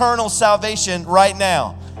eternal salvation right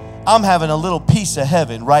now. I'm having a little piece of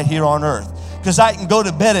heaven right here on earth, because I can go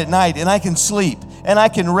to bed at night and I can sleep and I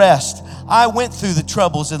can rest. I went through the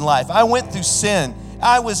troubles in life. I went through sin.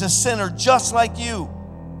 I was a sinner just like you.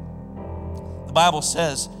 The Bible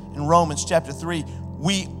says in Romans chapter 3,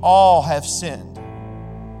 we all have sinned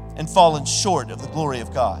and fallen short of the glory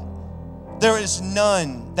of God. There is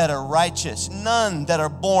none that are righteous, none that are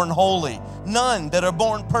born holy, none that are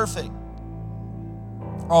born perfect.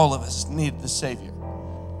 All of us need the Savior.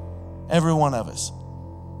 Every one of us.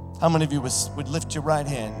 How many of you would lift your right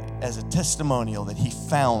hand as a testimonial that he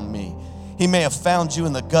found me? He may have found you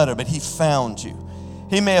in the gutter, but he found you.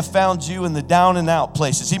 He may have found you in the down and out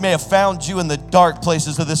places. He may have found you in the dark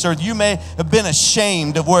places of this earth. You may have been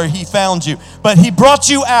ashamed of where he found you, but he brought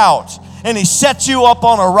you out and he set you up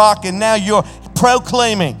on a rock, and now you're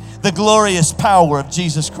proclaiming the glorious power of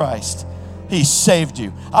Jesus Christ. He saved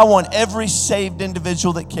you. I want every saved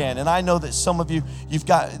individual that can. And I know that some of you, you've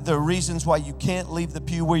got the reasons why you can't leave the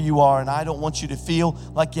pew where you are, and I don't want you to feel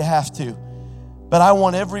like you have to. But I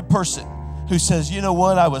want every person who says, you know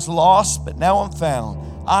what, I was lost, but now I'm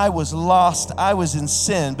found. I was lost, I was in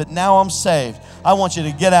sin, but now I'm saved. I want you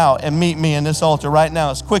to get out and meet me in this altar right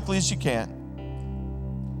now as quickly as you can.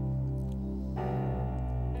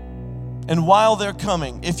 And while they're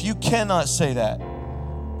coming, if you cannot say that,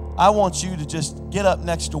 I want you to just get up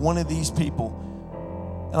next to one of these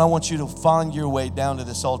people, and I want you to find your way down to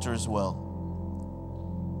this altar as well.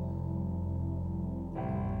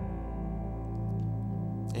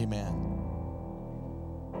 Amen.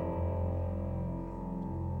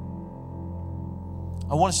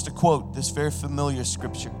 I want us to quote this very familiar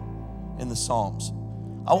scripture in the Psalms.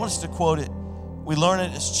 I want us to quote it. We learn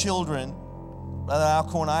it as children. Brother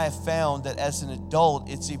Alcorn, I have found that as an adult,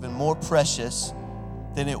 it's even more precious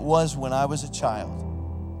than it was when I was a child.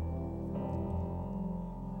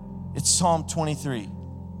 It's Psalm 23.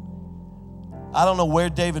 I don't know where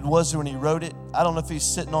David was when he wrote it. I don't know if he's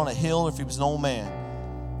sitting on a hill or if he was an old man.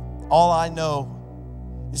 All I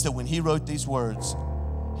know is that when he wrote these words,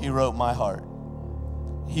 he wrote my heart.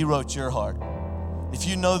 He wrote your heart. If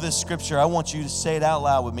you know this scripture, I want you to say it out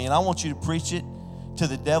loud with me, and I want you to preach it to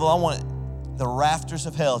the devil. I want the rafters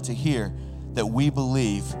of hell to hear that we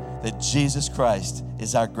believe that Jesus Christ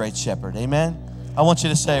is our great shepherd. Amen? I want you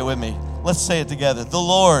to say it with me. Let's say it together. The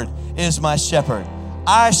Lord is my shepherd.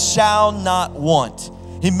 I shall not want.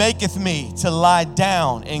 He maketh me to lie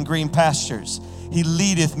down in green pastures. He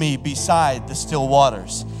leadeth me beside the still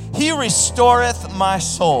waters. He restoreth my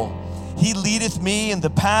soul. He leadeth me in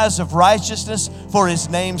the paths of righteousness for his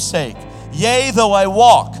name's sake. Yea, though I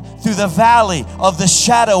walk through the valley of the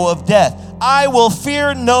shadow of death, I will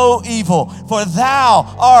fear no evil, for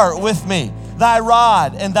thou art with me. Thy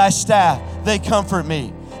rod and thy staff, they comfort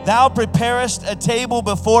me. Thou preparest a table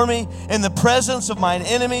before me in the presence of mine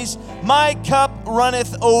enemies. My cup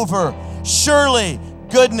runneth over. Surely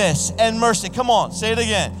goodness and mercy. Come on, say it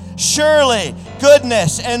again. Surely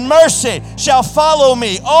goodness and mercy shall follow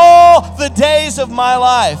me all the days of my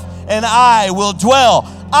life, and I will dwell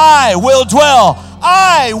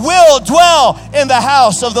in the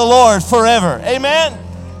house of the Lord forever. Amen.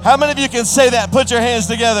 How many of you can say that? Put your hands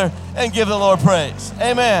together and give the Lord praise.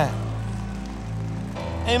 Amen.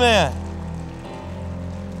 Amen.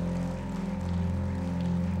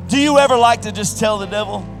 Do you ever like to just tell the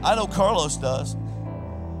devil? I know Carlos does.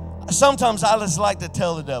 Sometimes I just like to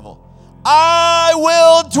tell the devil, I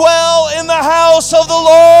will dwell in the house of the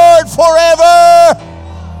Lord forever.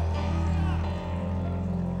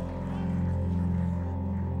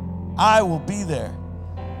 I will be there.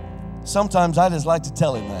 Sometimes I just like to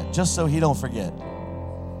tell him that, just so he don't forget.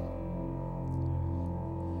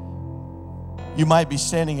 You might be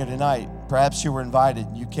standing here tonight. Perhaps you were invited.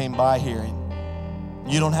 You came by here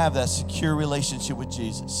and you don't have that secure relationship with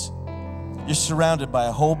Jesus. You're surrounded by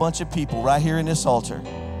a whole bunch of people right here in this altar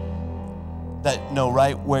that know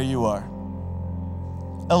right where you are.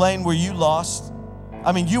 Elaine, were you lost?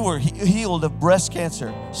 I mean, you were healed of breast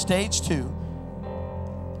cancer, stage 2.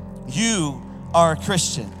 You are a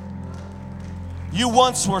Christian. You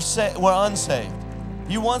once were unsaved.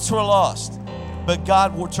 You once were lost, but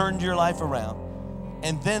God turned your life around.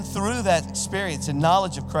 And then through that experience and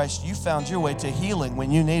knowledge of Christ, you found your way to healing when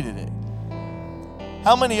you needed it.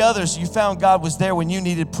 How many others you found God was there when you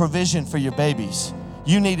needed provision for your babies?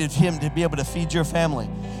 You needed him to be able to feed your family.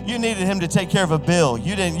 You needed him to take care of a bill.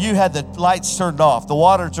 You had the lights turned off, the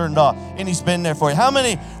water turned off, and he's been there for you. How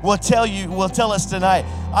many will tell us tonight,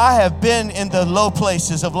 I have been in the low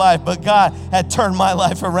places of life, but God had turned my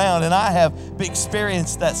life around and I have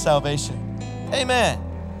experienced that salvation. Amen.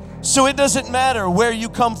 So it doesn't matter where you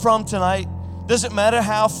come from tonight. Doesn't matter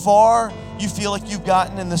how far you feel like you've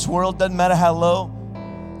gotten in this world. Doesn't matter how low.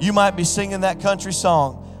 You might be singing that country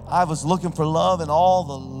song, I was looking for love in all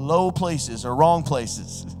the low places or wrong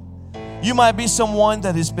places. You might be someone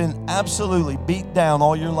that has been absolutely beat down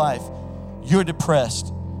all your life. You're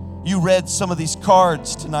depressed. You read some of these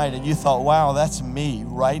cards tonight and you thought, wow, that's me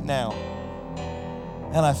right now.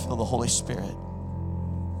 And I feel the Holy Spirit.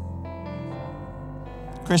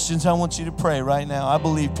 Christians, I want you to pray right now. I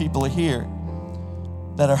believe people are here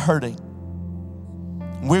that are hurting.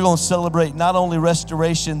 We're going to celebrate not only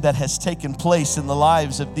restoration that has taken place in the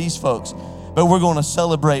lives of these folks, but we're going to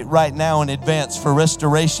celebrate right now in advance for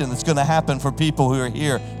restoration that's going to happen for people who are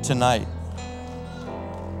here tonight.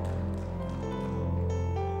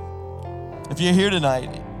 If you're here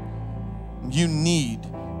tonight, you need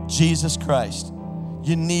Jesus Christ.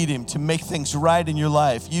 You need him to make things right in your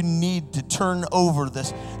life. You need to turn over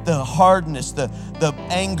the hardness, the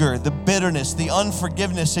anger, the bitterness, the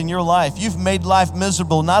unforgiveness in your life. You've made life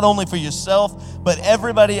miserable, not only for yourself, but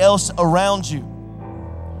everybody else around you.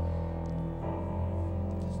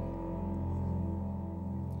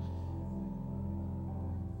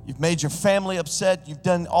 You've made your family upset. You've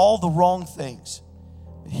done all the wrong things.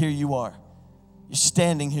 But here you are. You're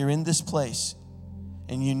standing here in this place.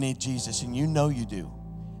 And you need Jesus, and you know you do.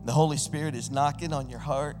 The Holy Spirit is knocking on your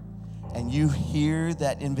heart, and you hear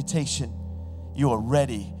that invitation. You are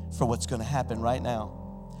ready for what's going to happen right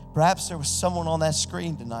now. Perhaps there was someone on that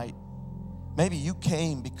screen tonight. Maybe you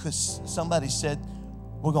came because somebody said,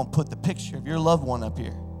 we're going to put the picture of your loved one up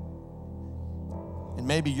here. And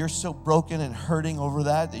maybe you're so broken and hurting over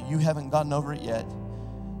that you haven't gotten over it yet.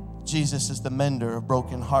 Jesus is the mender of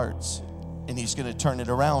broken hearts, and he's going to turn it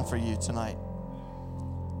around for you tonight.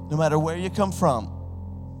 No matter where you come from,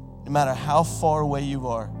 no matter how far away you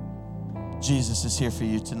are, Jesus is here for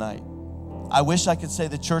you tonight. I wish I could say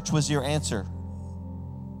the church was your answer.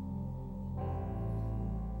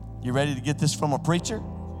 You ready to get this from a preacher?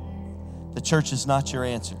 The church is not your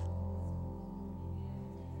answer.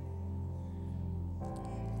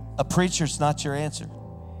 A preacher's not your answer.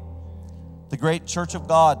 The great Church of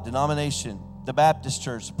God denomination, the Baptist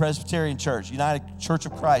Church, the Presbyterian Church, United Church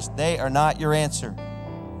of Christ, they are not your answer.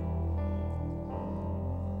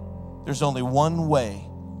 There's only one way,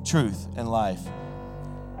 truth, and life.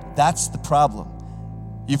 That's the problem.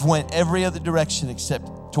 You've went every other direction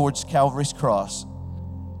except towards Calvary's cross.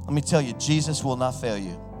 Let me tell you, Jesus will not fail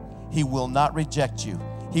you. He will not reject you.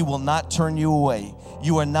 He will not turn you away.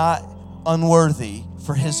 You are not unworthy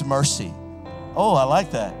for his mercy. Oh, I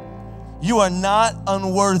like that. You are not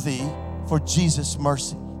unworthy for Jesus'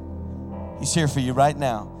 mercy. He's here for you right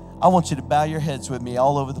now. I want you to bow your heads with me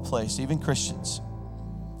all over the place, even Christians.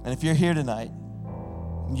 And if you're here tonight,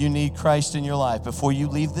 you need Christ in your life, before you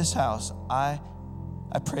leave this house, I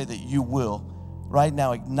pray that you will right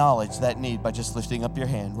now acknowledge that need by just lifting up your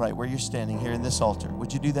hand right where you're standing here in this altar.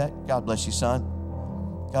 Would you do that? God bless you, son.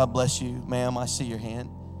 God bless you, ma'am. I see your hand.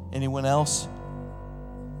 Anyone else?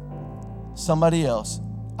 Somebody else.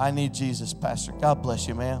 I need Jesus, Pastor. God bless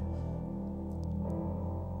you, ma'am.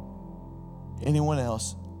 Anyone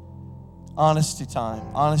else? Honesty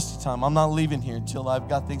time. I'm not leaving here until I've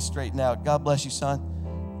got things straightened out. God bless you,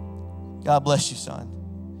 son. God bless you,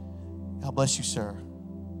 son. God bless you, sir.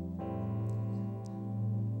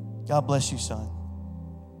 God bless you, son.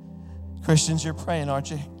 Christians, you're praying,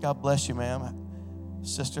 aren't you? God bless you, ma'am.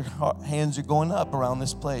 Sister, hands are going up around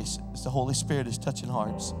this place as the Holy Spirit is touching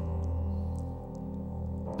hearts.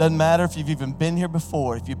 Doesn't matter if you've even been here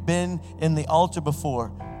before, if you've been in the altar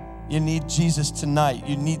before. You need Jesus tonight.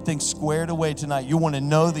 You need things squared away tonight. You want to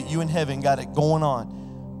know that you in heaven got it going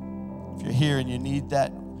on. If you're here and you need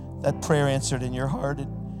that prayer answered in your heart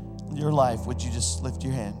and your life, would you just lift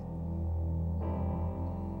your hand?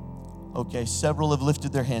 Okay, several have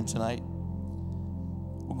lifted their hand tonight.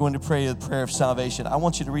 We're going to pray the prayer of salvation. I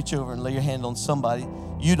want you to reach over and lay your hand on somebody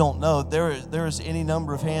you don't know. There is any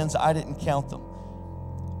number of hands. I didn't count them.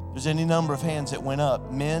 There's any number of hands that went up.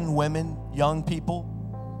 Men, women, young people.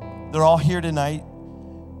 They're all here tonight,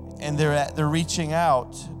 and they're reaching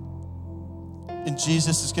out, and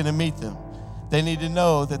Jesus is going to meet them. They need to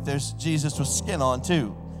know that there's Jesus with skin on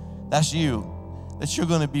too. That's you. That you're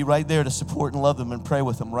going to be right there to support and love them and pray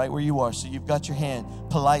with them right where you are. So you've got your hand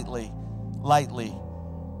politely, lightly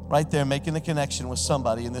right there making a connection with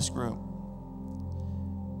somebody in this room.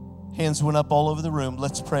 Hands went up all over the room.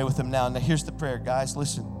 Let's pray with them now. Now here's the prayer, guys.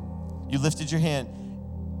 Listen, you lifted your hand.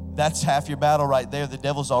 That's half your battle right there. The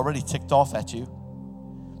devil's already ticked off at you.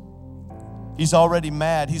 He's already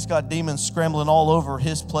mad. He's got demons scrambling all over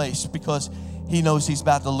his place because he knows he's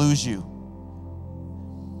about to lose you.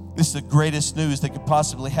 This is the greatest news that could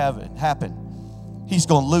possibly happen. He's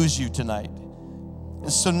going to lose you tonight.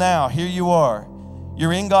 And so now, here you are.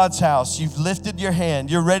 You're in God's house. You've lifted your hand.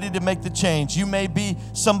 You're ready to make the change. You may be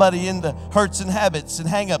somebody in the hurts and habits and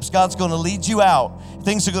hang-ups. God's going to lead you out.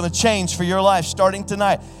 Things are going to change for your life starting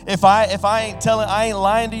tonight. If I ain't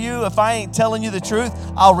lying to you, if I ain't telling you the truth,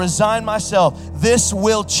 I'll resign myself. This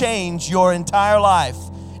will change your entire life.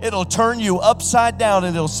 It'll turn you upside down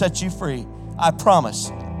and it'll set you free. I promise.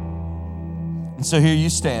 And so here you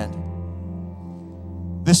stand.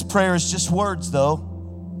 This prayer is just words, though.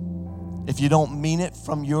 If you don't mean it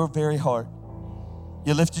from your very heart,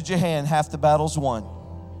 you lifted your hand, half the battle's won.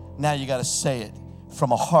 Now you got to say it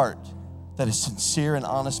from a heart that is sincere and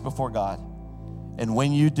honest before God. And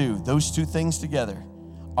when you do, those two things together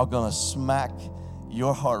are going to smack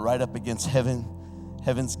your heart right up against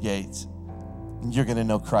heaven's gates. And you're going to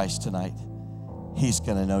know Christ tonight. He's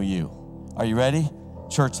going to know you. Are you ready?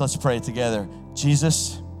 Church, let's pray together.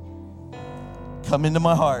 Jesus, come into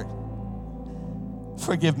my heart.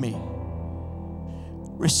 Forgive me.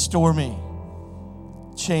 Restore me.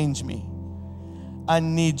 Change me. I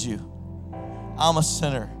need you. I'm a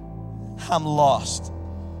sinner. I'm lost.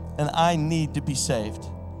 And I need to be saved.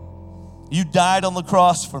 You died on the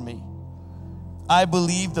cross for me. I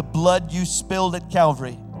believe the blood you spilled at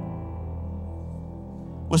Calvary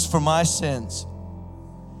was for my sins.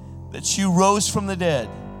 That you rose from the dead,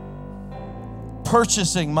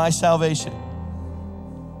 purchasing my salvation.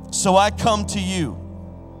 So I come to you,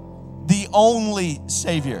 the only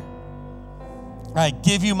Savior. I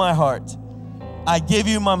give you my heart. I give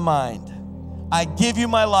you my mind. I give you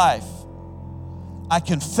my life. I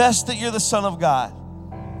confess that you're the Son of God.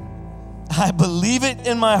 I believe it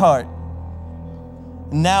in my heart.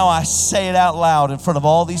 Now I say it out loud in front of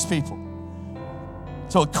all these people.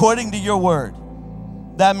 So according to your word,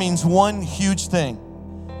 that means one huge thing.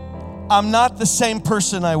 I'm not the same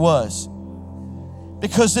person I was.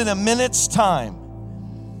 Because in a minute's time,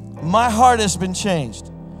 my heart has been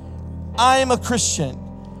changed. I am a Christian.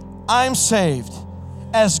 I'm saved.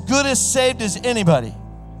 As good as saved as anybody.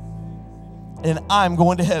 And I'm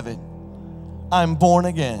going to heaven. I'm born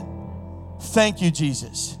again. Thank you,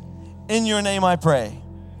 Jesus. In your name I pray.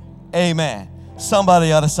 Amen.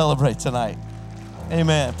 Somebody ought to celebrate tonight.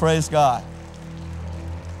 Amen. Praise God.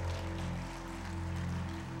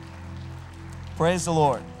 Praise the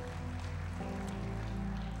Lord.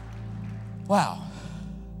 Wow.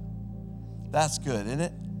 That's good, isn't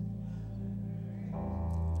it?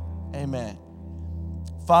 Amen.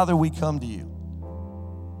 Father, we come to you.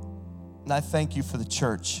 And I thank you for the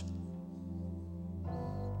church.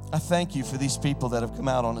 I thank you for these people that have come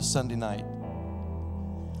out on a Sunday night.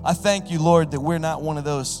 I thank you, Lord, that we're not one of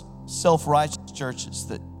those self-righteous churches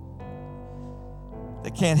that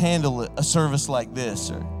can't handle a service like this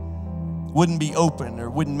or wouldn't be open or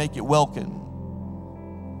wouldn't make it welcome.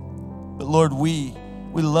 But Lord, we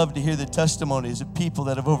love to hear the testimonies of people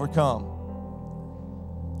that have overcome.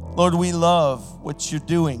 Lord, we love what you're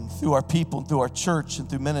doing through our people, through our church, and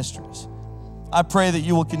through ministries. I pray that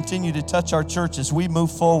you will continue to touch our church as we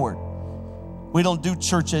move forward. We don't do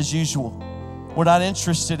church as usual. We're not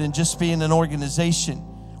interested in just being an organization.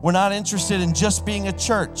 We're not interested in just being a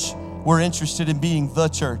church. We're interested in being the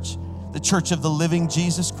church of the living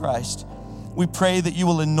Jesus Christ. We pray that you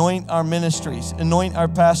will anoint our ministries, anoint our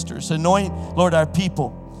pastors, anoint, Lord, our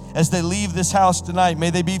people. As they leave this house tonight, may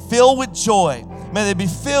they be filled with joy. May they be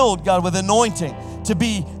filled, God, with anointing to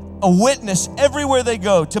be a witness everywhere they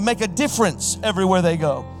go, to make a difference everywhere they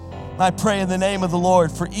go. I pray in the name of the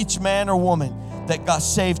Lord for each man or woman that got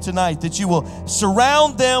saved tonight, that you will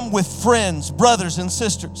surround them with friends, brothers and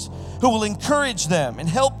sisters who will encourage them and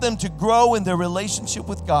help them to grow in their relationship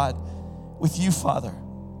with God, with you, Father.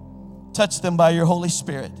 Touch them by your Holy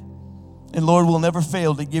Spirit. And Lord, we'll never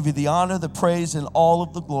fail to give you the honor, the praise, and all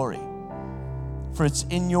of the glory. For it's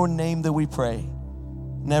in your name that we pray.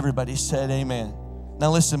 And everybody said amen.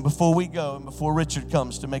 Now listen, before we go and before Richard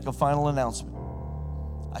comes to make a final announcement,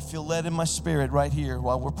 I feel led in my spirit right here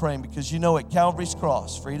while we're praying, because you know at Calvary's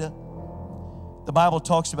cross, Frida, the Bible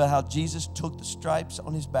talks about how Jesus took the stripes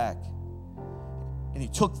on his back and he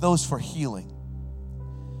took those for healing.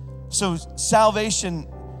 So salvation,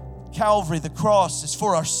 Calvary, the cross, is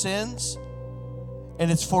for our sins and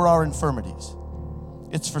it's for our infirmities.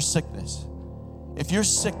 It's for sickness. If you're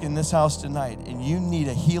sick in this house tonight and you need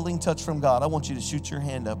a healing touch from God, I want you to shoot your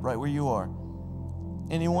hand up right where you are.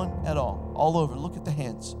 Anyone at all? All over. Look at the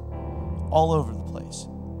hands. All over the place.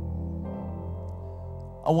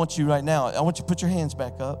 I want you right now, I want you to put your hands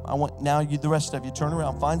back up. I want now you, the rest of you, turn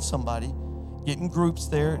around, find somebody, get in groups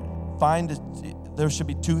there, there should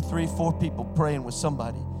be 2, 3, 4 people praying with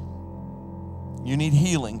somebody. You need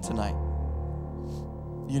healing tonight.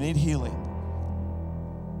 You need healing.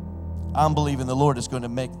 I'm believing the Lord is going to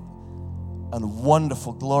make a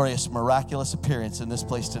wonderful, glorious, miraculous appearance in this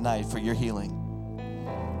place tonight for your healing.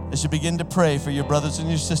 As you begin to pray for your brothers and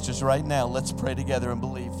your sisters right now, let's pray together and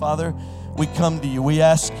believe. Father, we come to you. We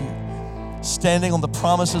ask you, standing on the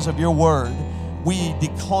promises of your word, we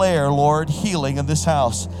declare, Lord, healing in this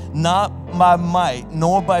house, not by might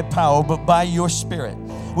nor by power, but by your Spirit.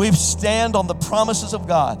 We stand on the promises of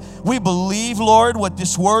God. We believe, Lord, what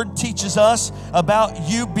this word teaches us about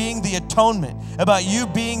you being the atonement, about you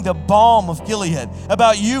being the balm of Gilead,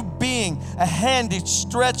 about you being a hand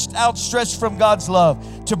outstretched from God's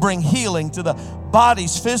love to bring healing to the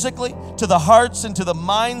bodies physically, to the hearts, and to the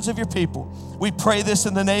minds of your people. We pray this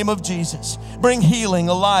in the name of Jesus. Bring healing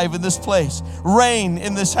alive in this place. Reign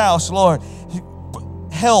in this house, Lord.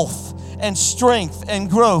 Health and strength and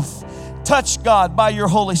growth. Touch, God, by your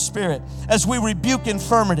Holy Spirit as we rebuke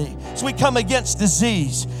infirmity, as we come against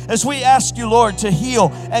disease, as we ask you, Lord, to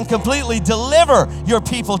heal and completely deliver your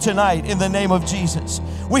people tonight in the name of Jesus.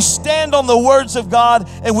 We stand on the words of God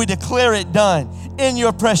and we declare it done in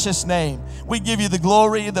your precious name. We give you the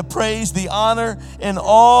glory, the praise, the honor, and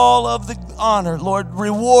all of the honor, Lord,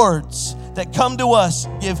 rewards that come to us.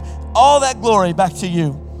 Give all that glory back to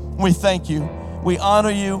you. We thank you. We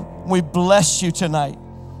honor you. We bless you tonight.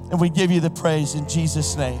 And we give you the praise in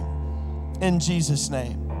Jesus' name. In Jesus'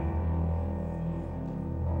 name.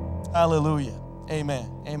 Hallelujah.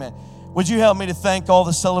 Amen. Amen. Would you help me to thank all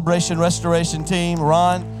the Celebration Restoration team,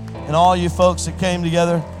 Ron, and all you folks that came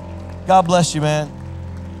together? God bless you, man.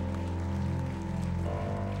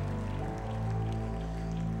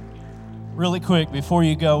 Really quick, before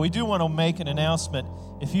you go, we do want to make an announcement.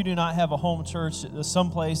 If you do not have a home church,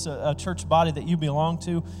 someplace, a church body that you belong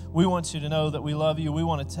to, we want you to know that we love you. We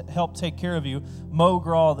want to help take care of you. Mo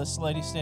Graw, this lady standing